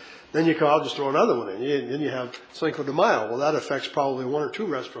 And then you can, I'll just throw another one in. Then you have Cinco de Mayo. Well, that affects probably one or two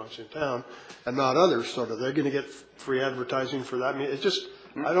restaurants in town and not others. So that they're going to get free advertising for that. I mean, it's just,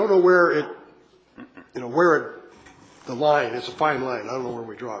 I don't know where it, the line, it's a fine line. I don't know where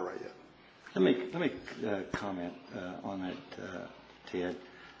we draw it right yet. Let me comment on that, Ted.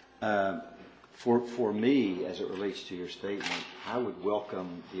 For me, as it relates to your statement, I would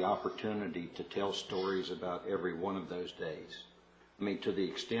welcome the opportunity to tell stories about every one of those days. I mean, to the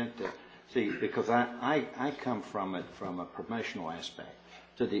extent that, see, because I come from it from a promotional aspect.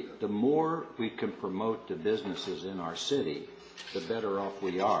 The more we can promote the businesses in our city, the better off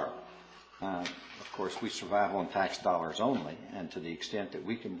we are. Of course, we survive on tax dollars only, and to the extent that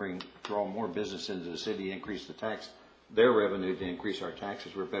we can draw more business into the city, increase their revenue to increase our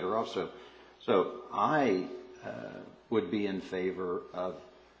taxes, we're better off. So I would be in favor of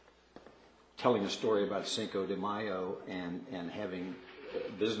telling a story about Cinco de Mayo and having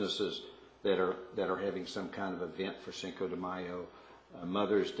businesses that are having some kind of event for Cinco de Mayo,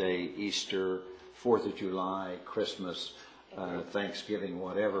 Mother's Day, Easter, 4th of July, Christmas, Thanksgiving,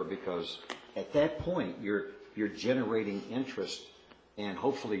 whatever, because at that point you're generating interest and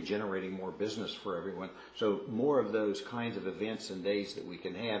hopefully generating more business for everyone. So more of those kinds of events and days that we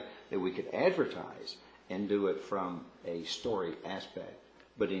can have, that we could advertise and do it from a story aspect,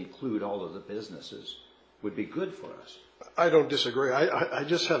 but include all of the businesses, would be good for us. I don't disagree. I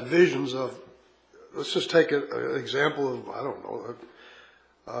just have visions of, let's just take an example of, I don't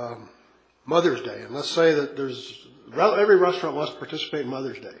know, Mother's Day. And let's say that every restaurant wants to participate in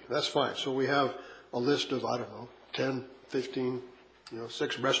Mother's Day. That's fine. So we have a list of, I don't know, 10, 15,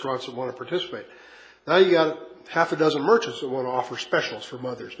 6 restaurants that want to participate. Now you got half a dozen merchants that want to offer specials for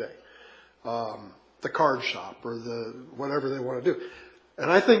Mother's Day. The card shop or the whatever they want to do.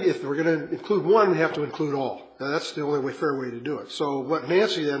 And I think if we're going to include one, we have to include all. Now that's the only fair way to do it. So what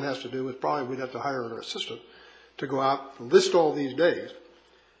Nancy then has to do is probably we'd have to hire an assistant to go out and list all these days,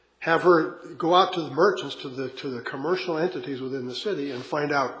 have her go out to the merchants, to the commercial entities within the city and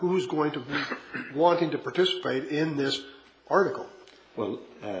find out who's going to be wanting to participate in this article. Well,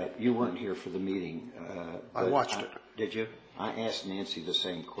 you weren't here for the meeting. I watched it. Did you? I asked Nancy the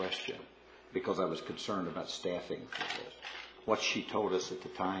same question because I was concerned about staffing for this. What she told us at the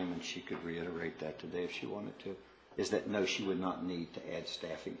time, and she could reiterate that today if she wanted to, is that no, she would not need to add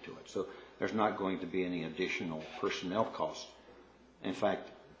staffing to it. So there's not going to be any additional personnel costs. In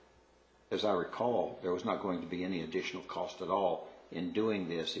fact, as I recall, there was not going to be any additional cost at all in doing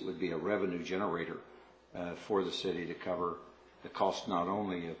this. It would be a revenue generator for the city to cover the cost not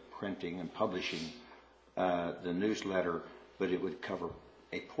only of printing and publishing the newsletter, but it would cover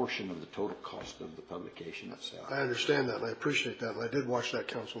a portion of the total cost of the publication itself. I understand that, and I appreciate that, and I did watch that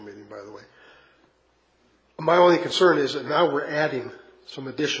council meeting, by the way. My only concern is that now we're adding some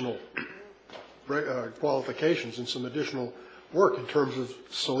additional qualifications and some additional work in terms of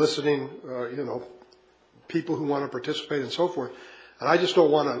soliciting, people who want to participate and so forth. And I just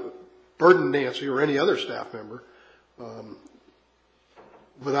don't want to burden Nancy or any other staff member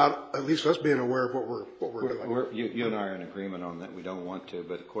without at least us being aware of what we're doing. You and I are in agreement on that. We don't want to,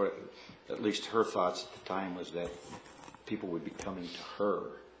 but at least her thoughts at the time was that people would be coming to her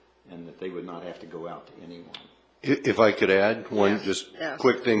and that they would not have to go out to anyone. If I could add Yes.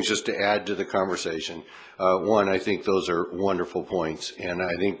 quick things just to add to the conversation. One, I think those are wonderful points, and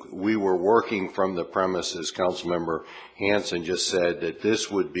I think we were working from the premise, as Councilmember Hanson just said, that this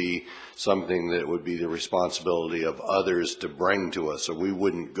would be something that would be the responsibility of others to bring to us. So we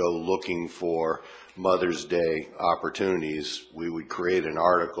wouldn't go looking for Mother's Day opportunities. We would create an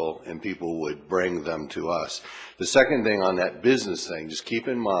article and people would bring them to us. The second thing on that business thing, just keep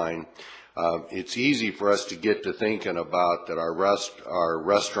in mind, it's easy for us to get to thinking about that our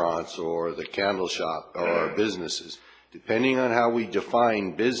restaurants or the candle shop or our businesses, depending on how we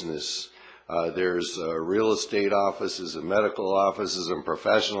define business, there's real estate offices and medical offices and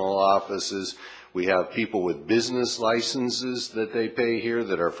professional offices. We have people with business licenses that they pay here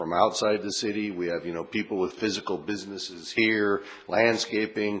that are from outside the city. We have, people with physical businesses here,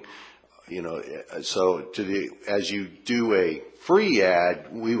 landscaping. So as you do a free ad,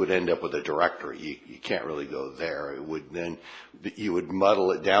 we would end up with a directory. You can't really go there. You would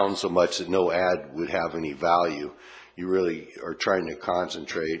muddle it down so much that no ad would have any value. You really are trying to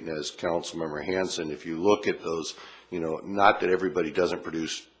concentrate, and as Councilmember Hanson, if you look at those, not that everybody doesn't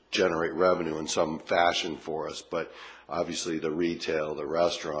produce generate revenue in some fashion for us. But obviously the retail, the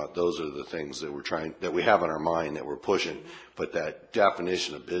restaurant, those are the things that we have in our mind that we're pushing. But that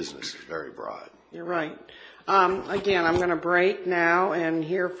definition of business is very broad. You're right. Again, I'm going to break now and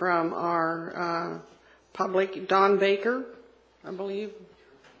hear from our public. Don Baker, I believe.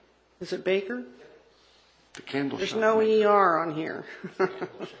 Is it Baker? The candle There's shop. no ER on here.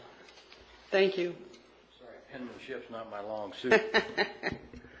 Thank you. Sorry, penmanship's not my long suit.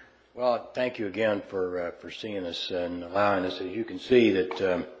 Well, thank you again for seeing us and allowing us. As you can see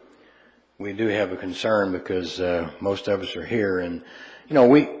that we do have a concern because most of us are here, and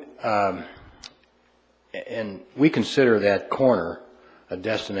we consider that corner a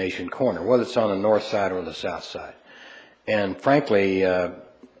destination corner, whether it's on the north side or the south side. And frankly, and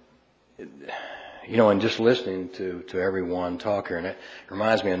just listening to everyone talk here, and it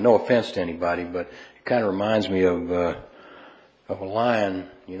reminds me, and no offense to anybody, but it kind of reminds me of a lion.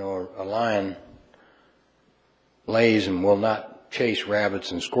 A lion lays and will not chase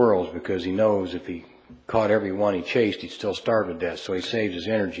rabbits and squirrels because he knows if he caught every one he chased, he'd still starve to death. So he saves his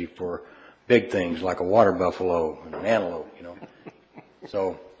energy for big things like a water buffalo and an antelope,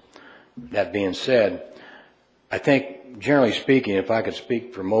 So that being said, I think generally speaking, if I could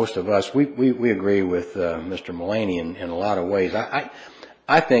speak for most of us, we agree with Mr. Mullaney in a lot of ways.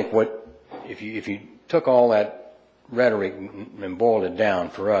 I think if you took all that rhetoric and boiled it down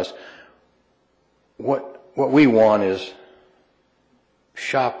for us, what we want is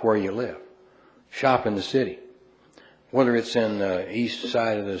shop where you live, shop in the city, whether it's in the east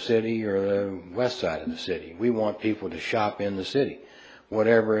side of the city or the west side of the city. We want people to shop in the city,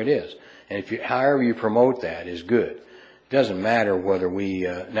 whatever it is. And however you promote that is good. It doesn't matter whether we,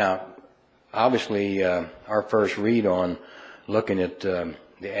 now, obviously, our first read on looking at the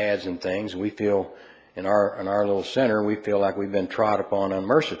ads and things, we feel in our little center, we feel like we've been trod upon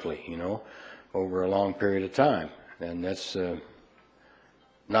unmercifully, over a long period of time. And that's,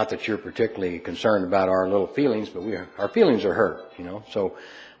 not that you're particularly concerned about our little feelings, but our feelings are hurt, So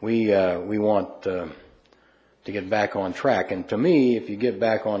we want to get back on track. And to me, if you get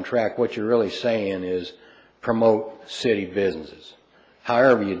back on track, what you're really saying is promote city businesses,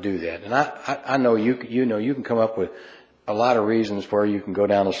 however you do that. And I know you can come up with a lot of reasons where you can go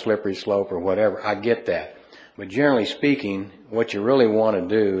down a slippery slope or whatever. I get that. But generally speaking, what you really want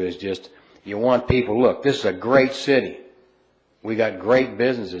to do is just, you want people, look, this is a great city. We got great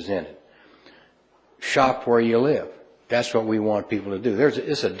businesses in it. Shop where you live. That's what we want people to do.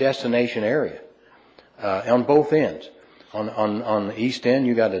 It's a destination area on both ends. On the east end,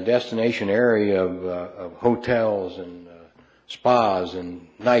 you got a destination area of hotels and spas and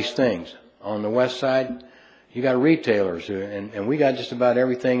nice things. On the west side, you got retailers, and we got just about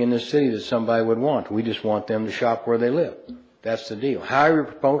everything in this city that somebody would want. We just want them to shop where they live. That's the deal. However you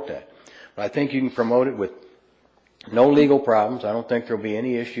promote that. But I think you can promote it with no legal problems. I don't think there'll be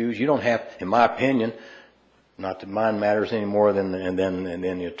any issues. You don't have, in my opinion, not that mine matters any more than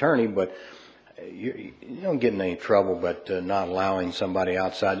the attorney, but you don't get in any trouble but not allowing somebody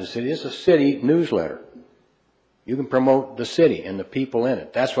outside the city. It's a city newsletter. You can promote the city and the people in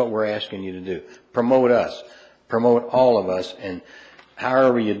it. That's what we're asking you to do. Promote us. Promote all of us, and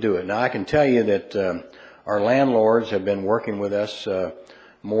however you do it. Now, I can tell you that our landlords have been working with us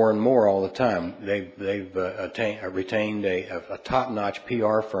more and more all the time. They've retained a top-notch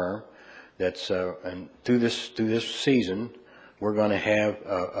PR firm that's and through this season we're going to have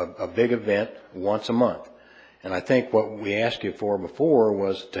a big event once a month. And I think what we asked you for before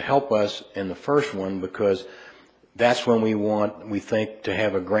was to help us in the first one, because that's when we think to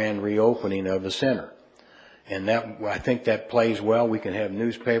have a grand reopening of the center. And I think that plays well. We can have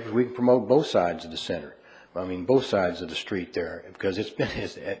newspapers. We can promote both sides of the center. I mean, both sides of the street there, because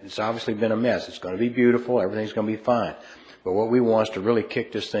it's obviously been a mess. It's going to be beautiful. Everything's going to be fine. But what we want is to really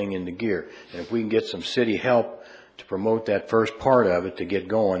kick this thing into gear. And if we can get some city help to promote that first part of it to get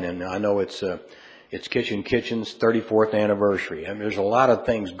going, and I know it's Kitchen's 34th anniversary. I mean, there's a lot of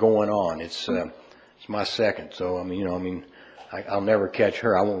things going on. It's my second, so I'll never catch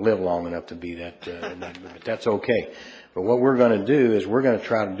her. I won't live long enough to be that, but that's okay. But what we're going to do is we're going to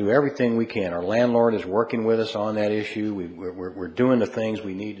try to do everything we can. Our landlord is working with us on that issue. We're doing the things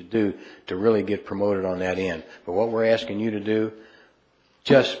we need to do to really get promoted on that end. But what we're asking you to do,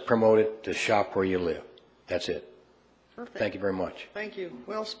 just promote it to shop where you live. That's it. Perfect. Thank you very much. Thank you.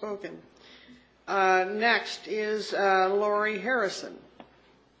 Well spoken. Next is Lori Harrison.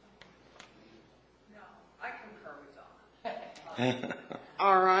 No, I concur with Don.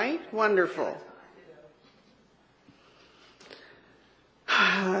 All right. Wonderful.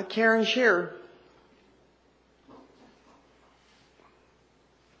 Karen Shear.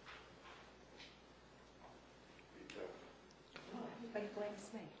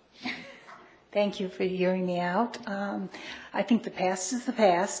 Thank you for hearing me out. I think the past is the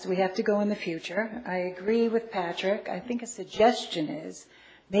past. We have to go in the future. I agree with Patrick. I think a suggestion is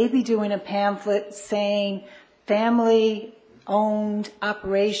maybe doing a pamphlet saying family-owned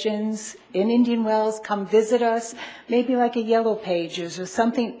operations in Indian Wells, come visit us, maybe like a yellow pages or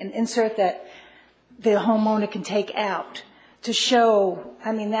something, an insert that the homeowner can take out to show.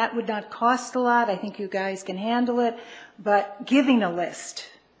 I mean, that would not cost a lot. I think you guys can handle it, but giving a list.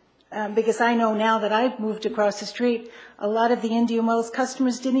 Because I know now that I've moved across the street, a lot of the Indian Wells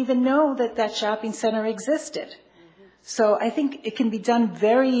customers didn't even know that that shopping center existed. So I think it can be done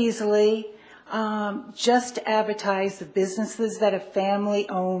very easily, just to advertise the businesses that are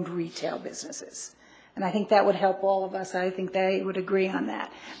family-owned retail businesses. And I think that would help all of us. I think they would agree on that.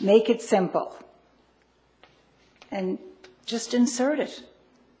 Make it simple. And just insert it.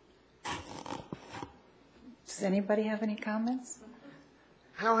 Does anybody have any comments?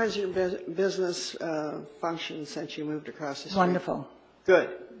 How has your business functioned since you moved across the street? Wonderful. Good.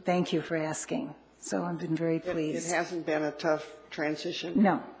 Thank you for asking. So I've been very pleased. It hasn't been a tough transition?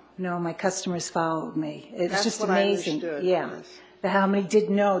 No, my customers followed me. It's That's just what amazing. I understood. Yeah. Yes. How many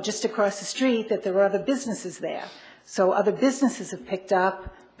didn't know just across the street that there were other businesses there. So other businesses have picked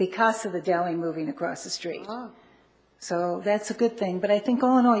up because of the deli moving across the street. Oh. So that's a good thing. But I think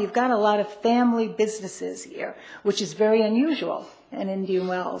all in all, you've got a lot of family businesses here, which is very unusual in Indian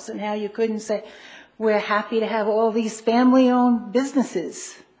Wells. And how you couldn't say, we're happy to have all these family-owned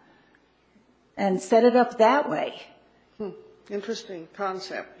businesses and set it up that way. Interesting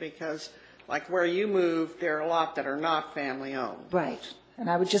concept, because like where you moved, there are a lot that are not family-owned. Right. And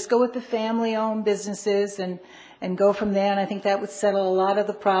I would just go with the family-owned businesses and go from there, and I think that would settle a lot of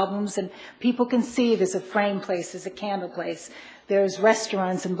the problems. And people can see there's a frame place, there's a candle place, there's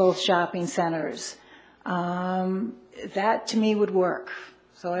restaurants in both shopping centers. That, to me, would work.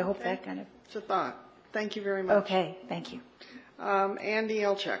 So I hope that kind of... It's a thought. Thank you very much. Okay, thank you. Andy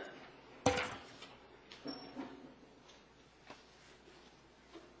Elchuk.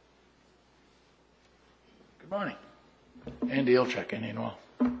 Good morning. Andy Ilchuk, Indian Well.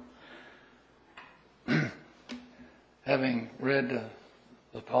 Having read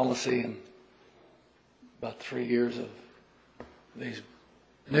the policy in about 3 years of these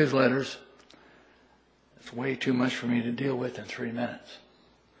newsletters, it's way too much for me to deal with in 3 minutes.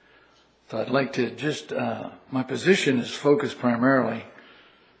 So I'd like to just, my position is focused primarily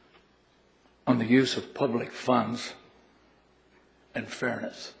on the use of public funds and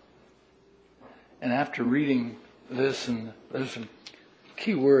fairness. And after reading this, and there's some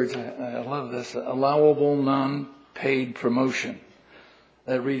key words, I love this, allowable non-paid promotion.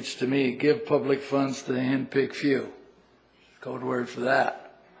 That reads to me, give public funds to the handpicked few. Code word for that.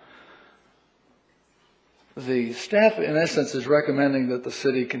 The staff, in essence, is recommending that the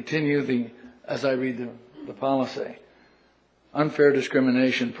city continue as I read the policy, unfair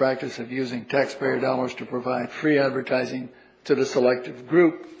discrimination practice of using taxpayer dollars to provide free advertising to the selective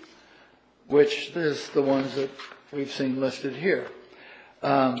group, which is the ones that we've seen listed here.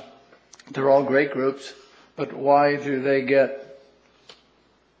 They're all great groups, but why do they get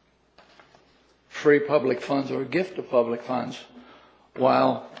free public funds or gift of public funds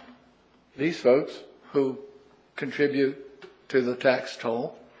while these folks who contribute to the tax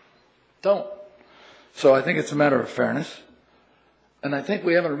toll don't? So I think it's a matter of fairness, and I think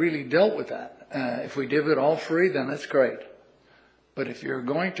we haven't really dealt with that. If we give it all free, then that's great. But if you're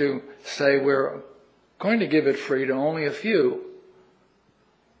going to say we're going to give it free to only a few,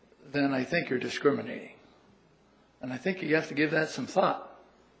 then I think you're discriminating. And I think you have to give that some thought.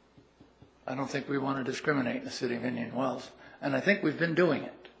 I don't think we want to discriminate in the city of Indian Wells. And I think we've been doing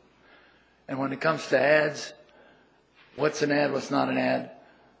it. And when it comes to ads, what's an ad, what's not an ad?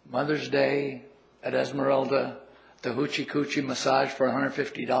 Mother's Day at Esmeralda, the Hoochie Coochie massage for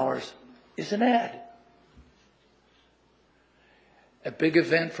 $150 is an ad. A big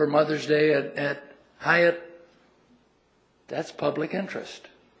event for Mother's Day at Hyatt, that's public interest.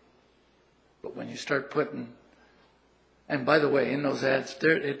 But when you start putting, and by the way, in those ads,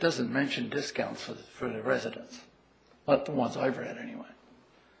 it doesn't mention discounts for the residents. Not the ones I've read anyway.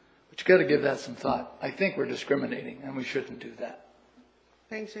 But you got to give that some thought. I think we're discriminating, and we shouldn't do that.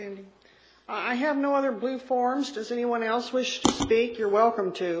 Thanks, Andy. I have no other blue forms. Does anyone else wish to speak? You're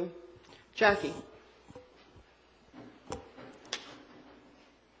welcome to. Jackie.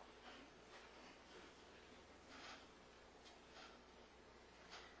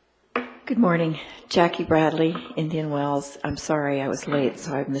 Good morning. Jackie Bradley, Indian Wells. I'm sorry I was late,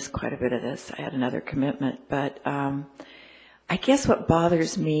 so I've missed quite a bit of this. I had another commitment. But I I guess what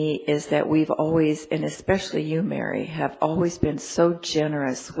bothers me is that we've always, and especially you, Mary, have always been so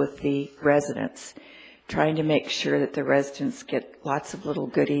generous with the residents, trying to make sure that the residents get lots of little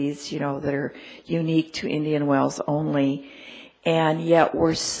goodies, that are unique to Indian Wells only. And yet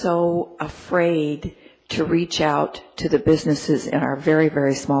we're so afraid to reach out to the businesses in our very,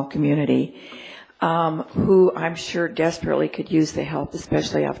 very small community, who I'm sure desperately could use the help,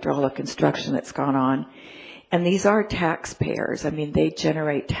 especially after all the construction that's gone on. And these are taxpayers. I mean, they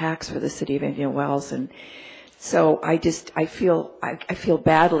generate tax for the city of Indian Wells. And so I feel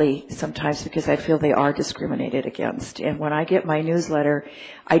badly sometimes because I feel they are discriminated against. And when I get my newsletter,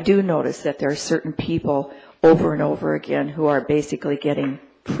 I do notice that there are certain people over and over again who are basically getting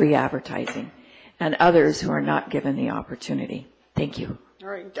free advertising and others who are not given the opportunity. Thank you. All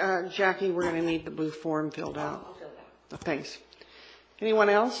right, Jackie, we're going to need the blue form filled out. Thanks. Anyone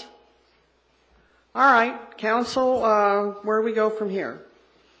else? All right, council, where do we go from here?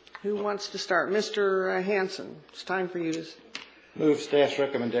 Who wants to start? Mr. Hanson, it's time for you to... Move staff's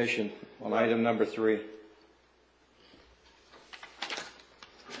recommendation on item number 3.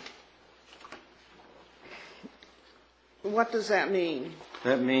 What does that mean?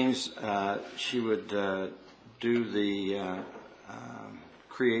 That means she would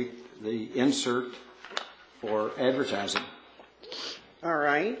create the insert for advertising. All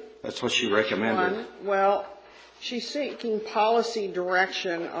right. That's what she recommended. Well, she's seeking policy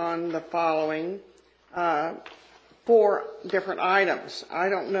direction on the following 4 different items. I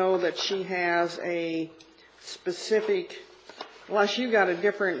don't know that she has a specific, unless you got a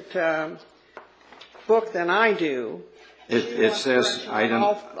different book than I do. It says item.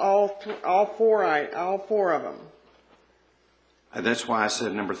 All four of them. That's why I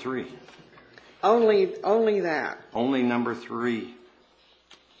said number 3. Only that. Only number 3.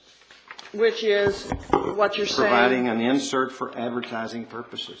 Which is what you're saying. Providing an insert for advertising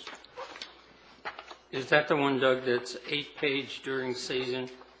purposes. Is that the one, Doug, that's 8-page during season?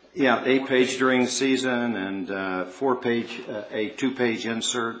 Yeah, 8-page during season and 4-page, a 2-page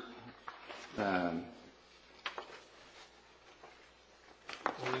insert. Well,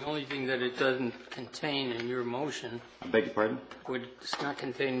 the only thing that it doesn't contain in your motion. I beg your pardon? It's not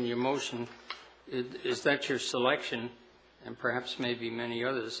contained in your motion. Is that your selection, and perhaps maybe many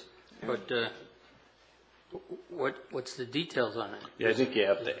others? But what's the details on it? Yeah, I think you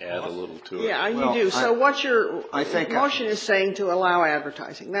have to add a little to it. Yeah, you do. So what your motion is saying to allow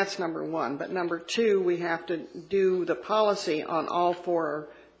advertising. That's number 1. But number 2, we have to do the policy on all 4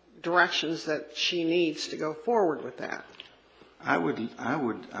 directions that she needs to go forward with that. I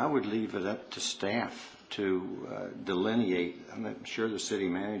would leave it up to staff to delineate. I'm sure the city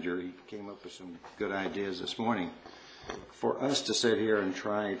manager, he came up with some good ideas this morning. For us to sit here and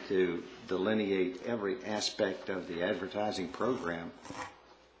try to delineate every aspect of the advertising program,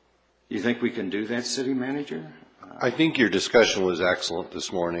 you think we can do that, city manager? I think your discussion was excellent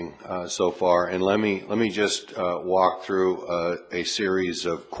this morning so far, and let me just walk through a series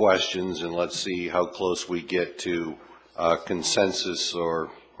of questions, and let's see how close we get to consensus or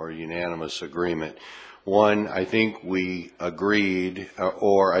unanimous agreement. One, I think we agreed,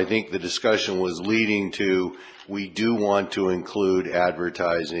 or I think the discussion was leading to, we do want to include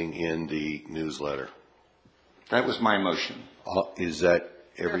advertising in the newsletter. That was my motion. Is that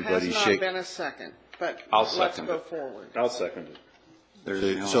everybody shake? There has not been a second, but let's go forward. I'll second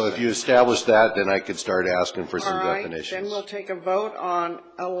it. So if you establish that, then I could start asking for some definitions. Then we'll take a vote on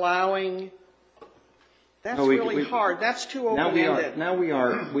allowing. That's really hard. That's too open-ended. Now we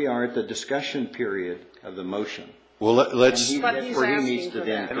are at the discussion period of the motion. Well, let's. That's where he needs to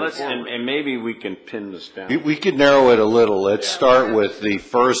then go forward. And maybe we can pin this down. We could narrow it a little. Let's start with the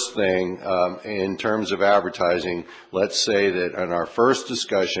first thing in terms of advertising. Let's say that in our first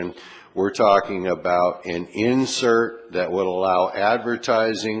discussion, we're talking about an insert that would allow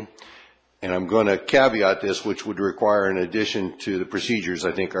advertising. And I'm going to caveat this, which would require an addition to the procedures,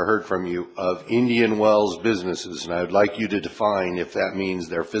 I think I heard from you, of Indian Wells businesses. And I would like you to define if that means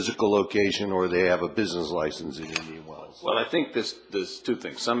their physical location or they have a business license in Indian Wells. Well, I think there's 2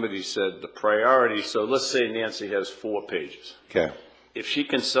 things. Somebody said the priority, so let's say Nancy has 4 pages. Okay. If she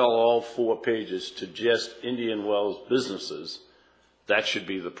can sell all 4 pages to just Indian Wells businesses, that should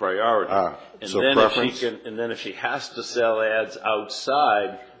be the priority. So preference? And then if she has to sell ads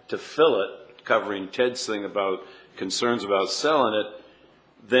outside to fill it, covering Ted's thing about concerns about selling it,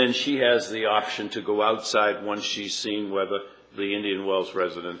 then she has the option to go outside once she's seen whether the Indian Wells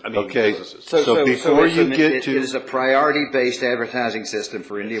businesses. So before you get to. It is a priority-based advertising system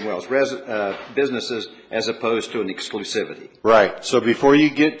for Indian Wells businesses as opposed to an exclusivity. Right. So before you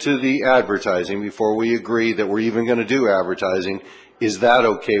get to the advertising, before we agree that we're even going to do advertising, is that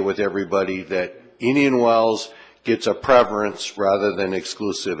okay with everybody that Indian Wells gets a preference rather than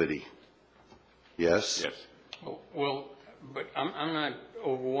exclusivity? Yes? Yes. Well, but I'm not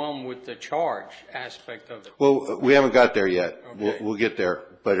overwhelmed with the charge aspect of it. Well, we haven't got there yet. Okay. We'll get there.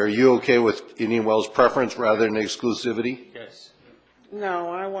 But are you okay with Indian Wells preference rather than exclusivity? Yes. No,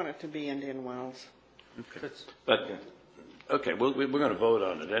 I want it to be Indian Wells. But, okay, we're going to vote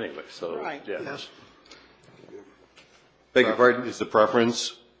on it anyway, so. Right. Yeah. Yes. Beg your pardon? Is the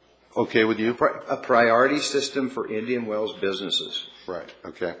preference okay with you? A priority system for Indian Wells businesses. Right,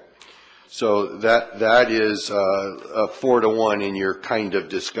 okay. So that is a 4-1 in your kind of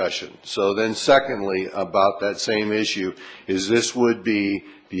discussion. So then secondly, about that same issue, is this would be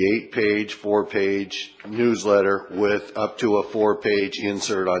the 8-page, 4-page newsletter with up to a 4-page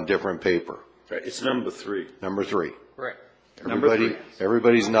insert on different paper. Right, it's number 3. Number 3. Correct.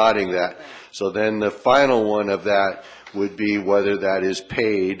 Everybody's nodding that. So then the final one of that would be whether that is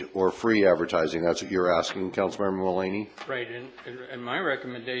paid or free advertising. That's what you're asking, Councilmember Mulaney? Right, and my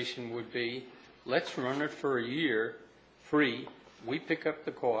recommendation would be, let's run it for a year, free. We pick up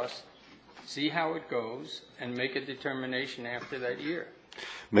the cost, see how it goes, and make a determination after that year.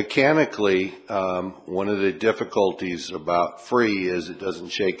 Mechanically, one of the difficulties about free is it doesn't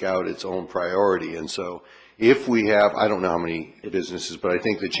shake out its own priority. And so if we have, I don't know how many businesses, but I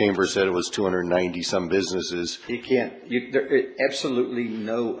think the chamber said it was 290 some businesses. You can't, absolutely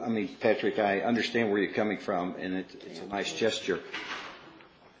no, I mean, Patrick, I understand where you're coming from, and it's a nice gesture.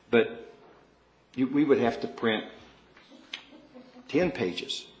 But we would have to print 10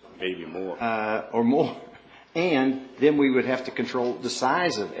 pages. Maybe more. Or more. And then we would have to control the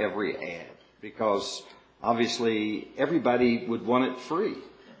size of every ad, because obviously everybody would want it free.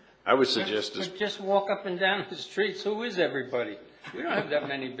 I would suggest But just walk up and down the streets. Who is everybody? We don't have that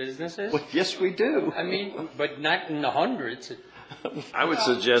many businesses. Well, yes, we do. I mean, but not in the hundreds. I would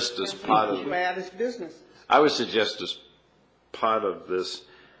suggest as part of. You add as business. I would suggest as part of this,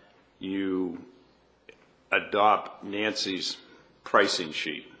 you adopt Nancy's pricing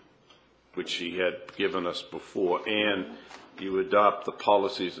sheet, which she had given us before, and you adopt the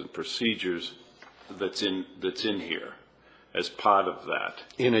policies and procedures that's in here as part of that.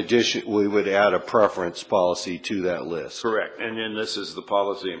 In addition, we would add a preference policy to that list. Correct. And then this is the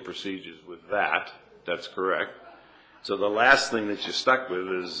policy and procedures with that. That's correct. So the last thing that you're stuck with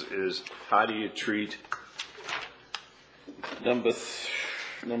is how do you treat number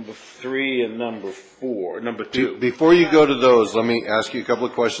 3 and number 2. Before you go to those, let me ask you a couple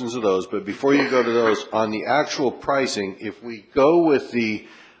of questions of those, but before you go to those, on the actual pricing, if we go with the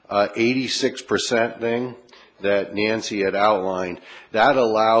 86% thing that Nancy had outlined, that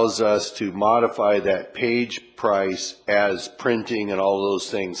allows us to modify that page price as printing and all those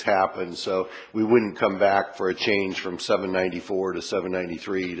things happen. So we wouldn't come back for a change from $7.94 to $7.93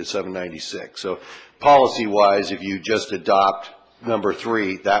 to $7.96. So policy-wise, if you just adopt number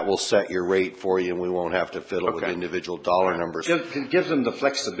 3, that will set your rate for you, and we won't have to fiddle with individual dollar numbers. It gives them the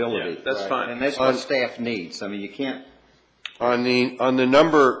flexibility. Yeah, that's fine. And that's what staff needs. I mean, you can't. On the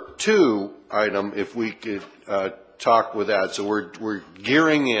number 2 item, if we could talk with that, so we're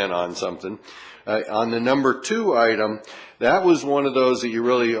gearing in on something. On the number 2 item, that was one of those that you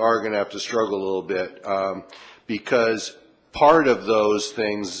really are going to have to struggle a little bit, because part of those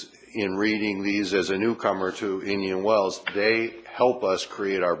things in reading these as a newcomer to Indian Wells, they help us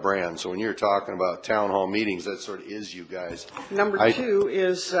create our brand. So when you're talking about town hall meetings, that sort of is you guys. Number 2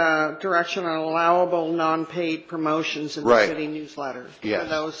 is direction on allowable non-paid promotions in the city newsletter.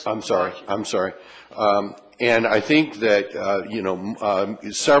 Yes, I'm sorry. And I think that,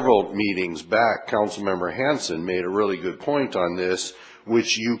 several meetings back, Councilmember Hanson made a really good point on this,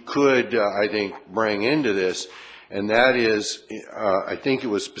 which you could, I think, bring into this. And that is, I think it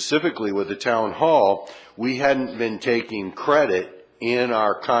was specifically with the town hall, we hadn't been taking credit in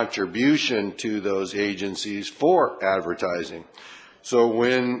our contribution to those agencies for advertising. So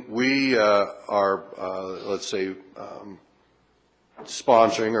when we are, let's say,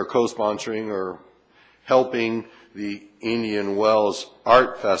 sponsoring or co-sponsoring or helping the Indian Wells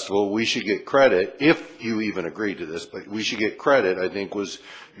Art Festival, we should get credit, if you even agree to this, but we should get credit, I think was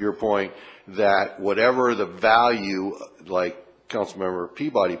your point, that whatever the value, like Councilmember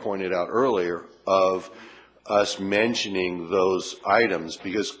Peabody pointed out earlier, of us mentioning those items,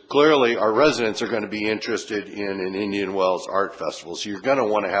 because clearly our residents are going to be interested in an Indian Wells Art Festival, so you're going to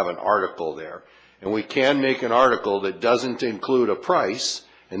want to have an article there. And we can make an article that doesn't include a price,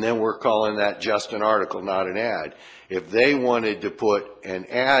 and then we're calling that just an article, not an ad. If they wanted to put an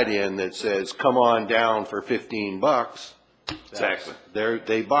ad in that says, come on down for $15, Exactly.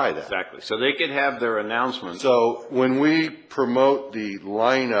 they buy that. Exactly. So they could have their announcement. So when we promote the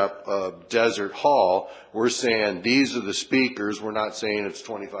lineup of Desert Hall, we're saying these are the speakers. We're not saying it's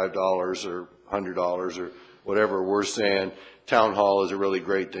 $25 or $100 or whatever. We're saying Town Hall is a really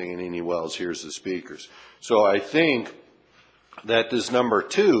great thing in Indian Wells. Here's the speakers. So I think that this number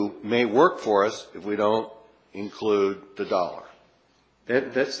 2 may work for us if we don't include the dollar.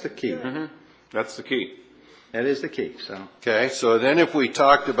 That's the key. That's the key. That is the key, so. Okay, so then if we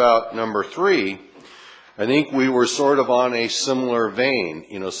talked about number 3, I think we were sort of on a similar vein.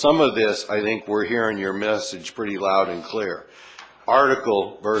 You know, some of this, I think we're hearing your message pretty loud and clear.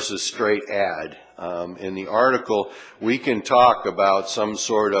 Article versus straight ad. In the article, we can talk about some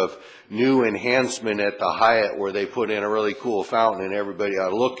sort of new enhancement at the Hyatt where they put in a really cool fountain and everybody ought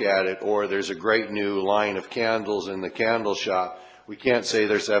to look at it, or there's a great new line of candles in the candle shop. We can't say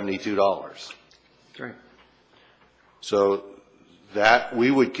they're $72. That's right. So that we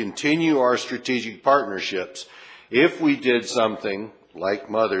would continue our strategic partnerships if we did something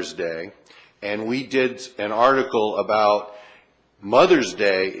like Mother's Day, and we did an article about Mother's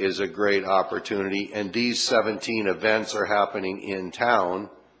Day is a great opportunity, and these 17 events are happening in town,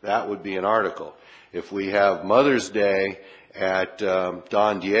 that would be an article. If we have Mother's Day at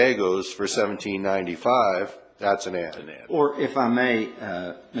Don Diego's for $17.95, that's an ad. Or if I may,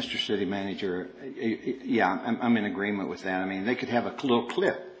 Mr. City Manager, yeah, I'm in agreement with that. I mean, they could have a little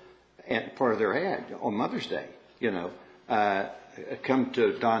clip at part of their ad on Mother's Day, you know. Come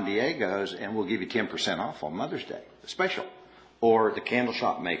to Don Diego's and we'll give you 10% off on Mother's Day, special. Or the candle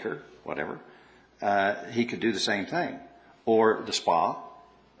shop maker, whatever, he could do the same thing. Or the spa,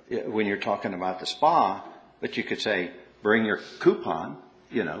 when you're talking about the spa, but you could say, bring your coupon,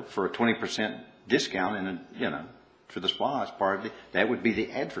 you know, for a 20% discount and, you know, for the spa as part of it. That would be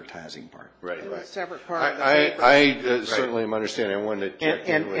the advertising part. Right, right. Separate part of the I paper. certainly am understanding. I wanted to check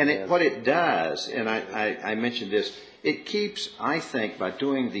in with And what it does, and I mentioned this, it keeps, I think, by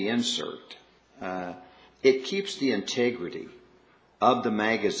doing the insert, it keeps the integrity of the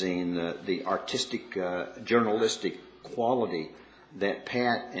magazine, the artistic, journalistic quality that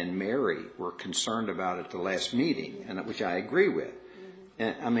Pat and Mary were concerned about at the last meeting, and which I agree with.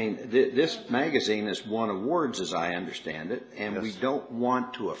 And, I mean, this magazine has won awards, as I understand it, and we don't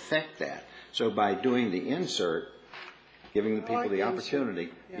want to affect that. So by doing the insert, giving the people the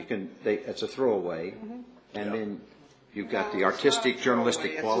opportunity, you can. It's a throwaway, and then you've got the artistic,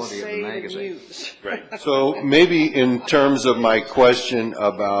 journalistic quality of the magazine. Right. So maybe in terms of my question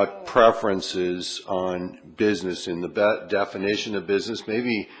about preferences on business, in the definition of business,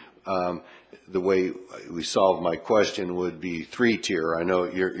 maybe the way we solve my question would be 3-tier. I know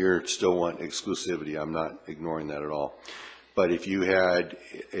you're still want exclusivity. I'm not ignoring that at all. But if you had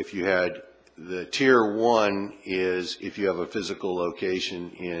the tier 1 is if you have a physical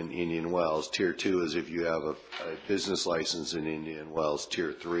location in Indian Wells. Tier 2 is if you have a business license in Indian Wells.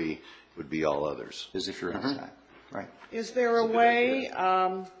 Tier 3 would be all others. As if you're outside, right? Is there a way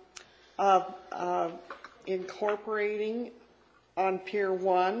of incorporating on Pier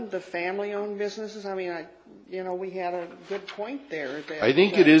 1 the family-owned businesses? I mean, we had a good point there. I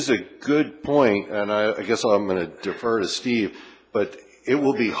think it is a good point, and I guess I'm going to defer to Steve, but it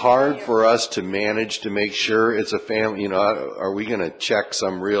will be hard for us to manage to make sure it's a family. Are we going to check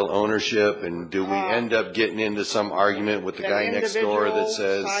some real ownership, and do we end up getting into some argument with the guy next door that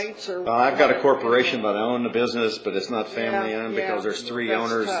says, I've got a corporation, but I own the business, but it's not family-owned because there's 3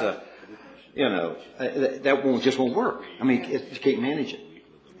 owners. That just won't work. I mean, you can't manage it.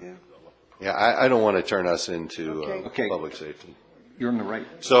 Yeah, I don't want to turn us into public safety. You're in the right.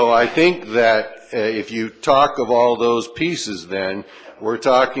 So I think that if you talk of all those pieces, then we're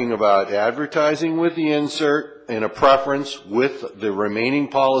talking about advertising with the insert and a preference with the remaining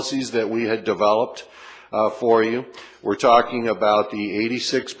policies that we had developed for you. We're talking about the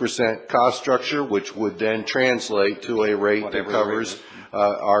 86% cost structure, which would then translate to a rate that covers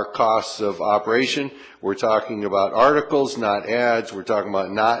our costs of operation. We're talking about articles, not ads. We're talking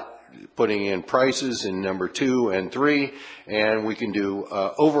about not putting in prices in number 2 and 3, and we can do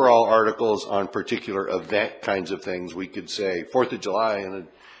overall articles on particular event kinds of things. We could say 4th of July and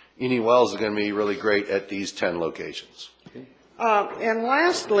Indian Wells is going to be really great at these 10 locations. And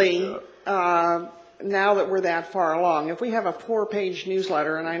lastly, now that we're that far along, if we have a 4-page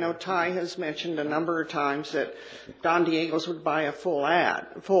newsletter, and I know Ty has mentioned a number of times that Don Diego's would buy a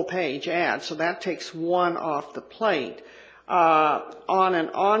full-page ad, so that takes 1 off the plate. on an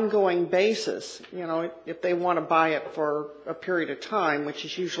ongoing basis, you know, if they want to buy it for a period of time, which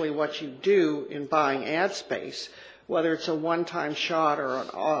is usually what you do in buying ad space, whether it's a one-time shot or an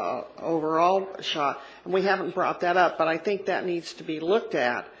overall shot. And we haven't brought that up, but I think that needs to be looked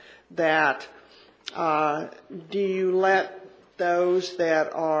at, that do you let those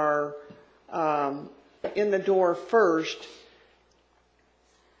that are in the door first,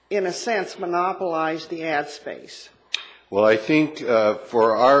 in a sense, monopolize the ad space? Well, I think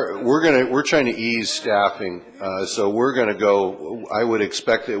we're trying to ease staffing, so we're going to go. I would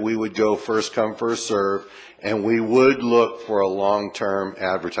expect that we would go first come, first serve, and we would look for a long-term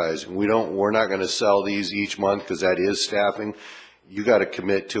advertising. We're not going to sell these each month because that is staffing. You got to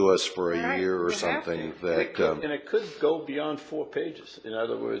commit to us for a year or something. And it could go beyond 4 pages. In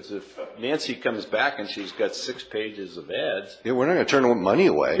other words, if Nancy comes back and she's got 6 pages of ads, yeah, we're not going to turn money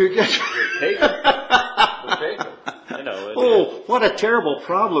away. we'll take them. We'll take them. You know, what a terrible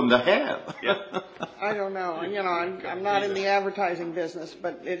problem to have. Yeah. I don't know. You know, I'm not in the advertising business,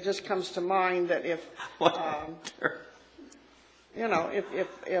 but it just comes to mind that if, you know,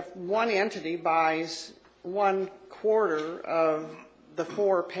 if one entity buys 1/4 of the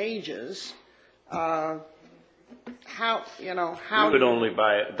 4 pages, how, you know, how... We would only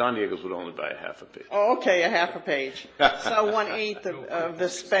buy, Don Diego's would only buy a half a page. Oh, okay, a half a page. So 1/8 of the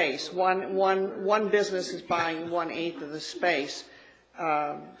space. One business is buying 1/8 of the space.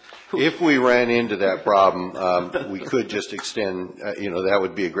 If we ran into that problem, we could just extend, that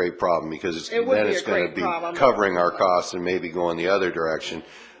would be a great problem because then it's going to be covering our costs and maybe going the other direction.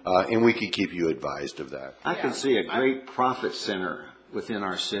 And we could keep you advised of that. I can see a great profit center within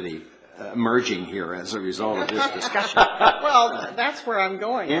our city emerging here as a result of this discussion. Well, that's where I'm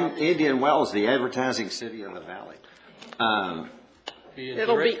going. Indian Wells, the advertising city of the valley. Be in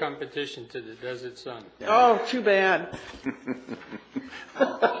direct competition to the Desert Sun. Oh, too bad.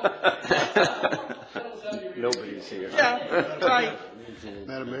 Nobody's here. Yeah, right.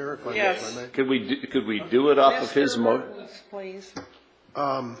 Madam Mayor, if I may. Could we do it off of his motion? Please.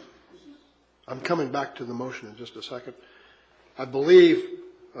 I'm coming back to the motion in just a second. I believe,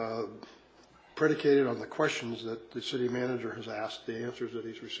 predicated on the questions that the city manager has asked, the answers that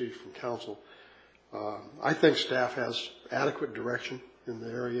he's received from council, I think staff has adequate direction in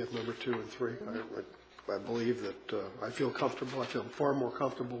the area of number 2 and 3. I believe that I feel comfortable. I feel far more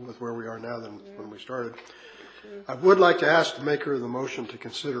comfortable with where we are now than when we started. I would like to ask the maker of the motion to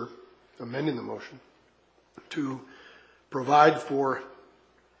consider amending the motion to provide for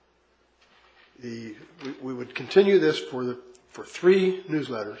we would continue this for 3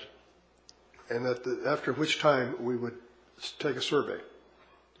 newsletters, and after which time we would take a survey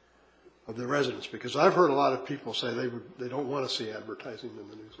of the residents, because I've heard a lot of people say they don't want to see advertising in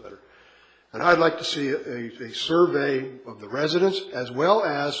the newsletter. And I'd like to see a survey of the residents as well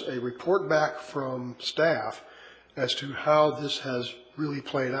as a report back from staff as to how this has really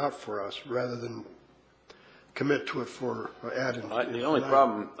played out for us, rather than commit to it for ad. The only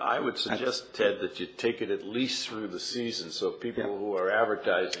problem, I would suggest, Ted, that you take it at least through the season so people who are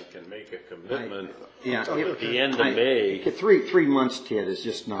advertising can make a commitment at the end of May. 3 months, Ted, is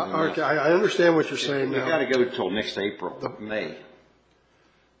just not enough. Okay, I understand what you're saying now. You've got to go until next April, May.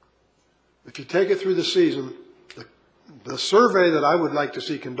 If you take it through the season, the survey that I would like to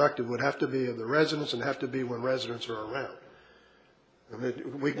see conducted would have to be of the residents and have to be when residents are around. I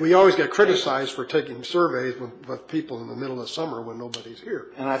mean, we always get criticized for taking surveys with people in the middle of summer when nobody's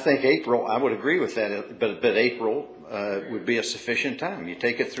here. And I think April, I would agree with that, but April would be a sufficient time. You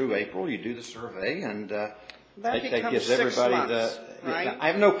take it through April, you do the survey, and that gives everybody 6 months, right? I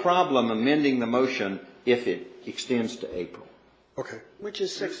have no problem amending the motion if it extends to April. Okay. Which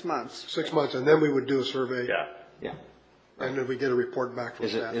is 6 months. 6 months, and then we would do a survey. Yeah. And then we get a report back from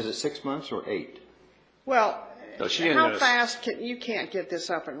staff. Is it 6 months or 8? Well, No, how fast you can't get this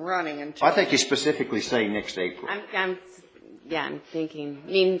up and running until... I think he's specifically saying next April. I'm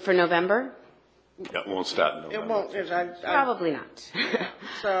thinking, for November? That won't start in November. It won't. Probably not.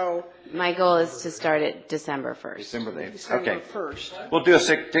 So... My goal is to start it December 1st. December 8th. December Okay. 1st. We'll do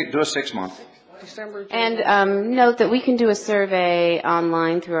a 6 month. December, And note that we can do a survey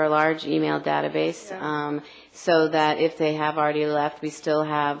online through our large email database, so that if they have already left, we still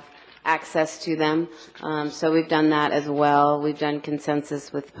have access to them. So we've done that as well. We've done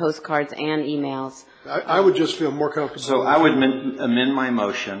consensus with postcards and emails. I would just feel more comfortable. So I would amend my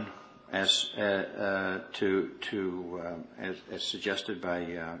motion as suggested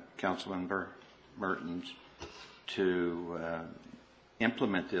by Councilman Mertens to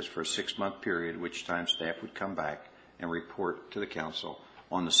implement this for a 6-month period, which time staff would come back and report to the council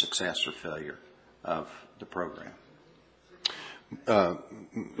on the success or failure of the program.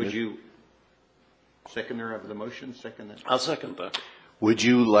 Would you, seconder of the motion, second that? I'll second that. Would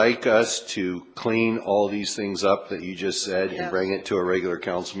you like us to clean all these things up that you just said Yes. and bring it to a regular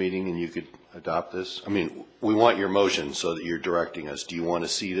council meeting and you could adopt this? I mean, we want your motion so that you're directing us. Do you want to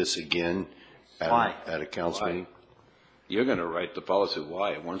see this again Why? at a council meeting? You're going to write the policy.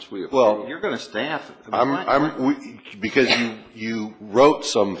 Why? Once we approve. Well, You're going to staff. I mean, because you wrote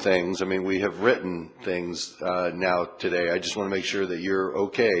some things, I mean, we have written things now today. I just want to make sure that you're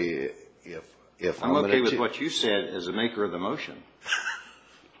okay if I'm I'm going to. okay with what you said as the maker of the motion.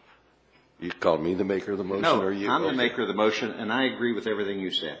 You called me the maker of the motion, No, or you? I'm the okay. maker of the motion, and I agree with everything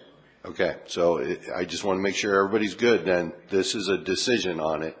you said. Okay, so I just want to make sure everybody's good, then this is a decision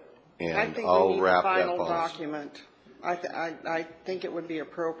on it, I and think we I'll need the wrap that final policy. document. I think it would be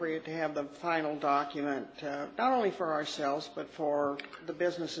appropriate to have the final document, not only for ourselves, but for the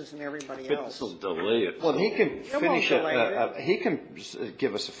businesses and everybody else. This will delay it. Well, he can It won't finish it, delay he can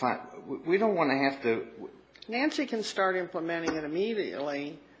give us a we don't want to have to, Nancy can start implementing it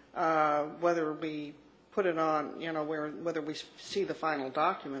immediately, whether we put it on, whether we see the final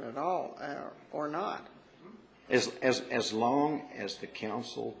document at all or not. as long as the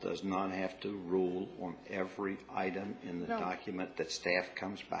council does not have to rule on every item in the No. document that staff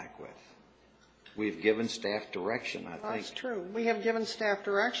comes back with. We've given staff direction, I think. That's true. We have given staff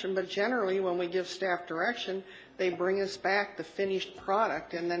direction, but generally, when we give staff direction, they bring us back the finished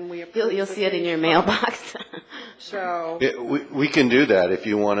product, and then we approve. You'll the see it in your finished mailbox. So, We can do that. If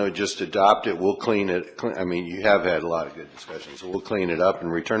you want to just adopt it, we'll clean it. I mean, you have had a lot of good discussions, so we'll clean it up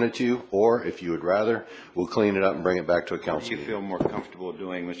and return it to you. Or if you would rather, we'll clean it up and bring it back to a What council do you meeting. feel more comfortable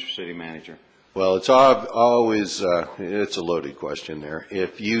doing, Mr. City Manager? Well, it's always, it's a loaded question there.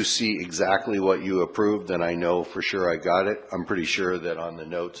 If you see exactly what you approved, then I know for sure I got it. I'm pretty sure that on the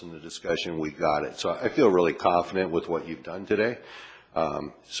notes and the discussion, we got it. So I feel really confident with what you've done today.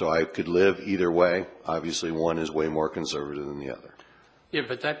 So I could live either way. Obviously, one is way more conservative than the other. Yeah,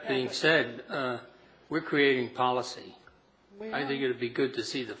 but that being said, we're creating policy. we I think it would be good to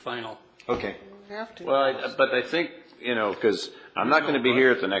see the final. Okay. have to. Well, but I think, because I'm not going to be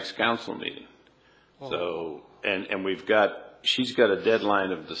here at the next council meeting. So, and she's got a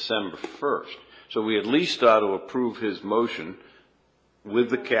deadline of December 1st. So we at least ought to approve his motion with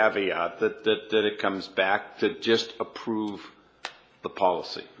the caveat that it comes back to just approve the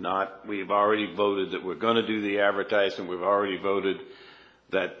policy. Not, we've already voted that we're going to do the advertising, we've already voted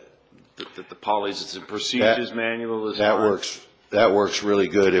that the policies and procedures manual is fine. That works really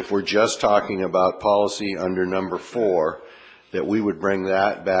good. If we're just talking about policy under number 4, that we would bring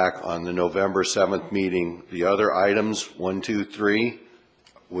that back on the November 7th meeting. The other items, 1, 2, 3,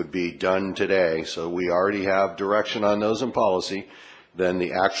 would be done today. So we already have direction on those in policy. Then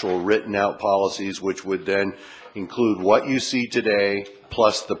the actual written out policies, which would then include what you see today,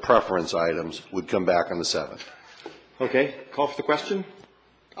 plus the preference items, would come back on the 7th. Okay, call for the question?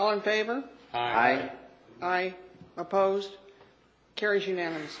 All in favor? Aye. Aye. Opposed? Carries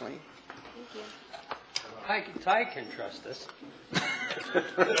unanimously. Ty can trust us.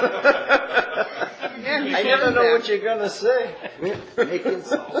 Yeah, he I can never do know that. what you're going to say. Making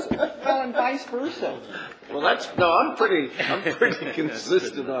salsa. Well, and vice versa. Well, I'm pretty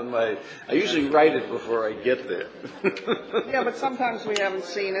consistent on I usually write it before I get there. Yeah, but sometimes we haven't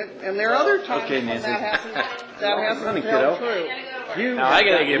seen it, and there are other times Okay, when Nancy. that hasn't Honey, held kiddo. true. Now, I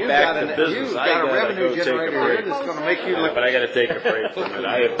gotta get back to business. You've I got a gotta revenue go take a generator break. here that's going to make you look. But I gotta take a break from it.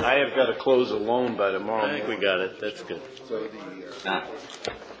 I have got to close a loan by tomorrow. I think we got it. That's good.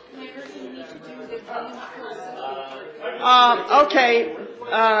 Okay,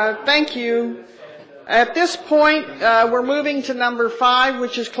 thank you. At this point, we're moving to number 5,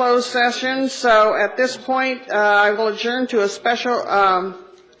 which is closed session. So at this point, I will adjourn to a special,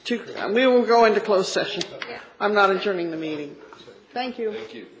 we will go into closed session. I'm not adjourning the meeting. Thank you.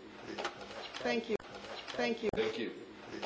 Thank you. Thank you. Thank you. Thank you.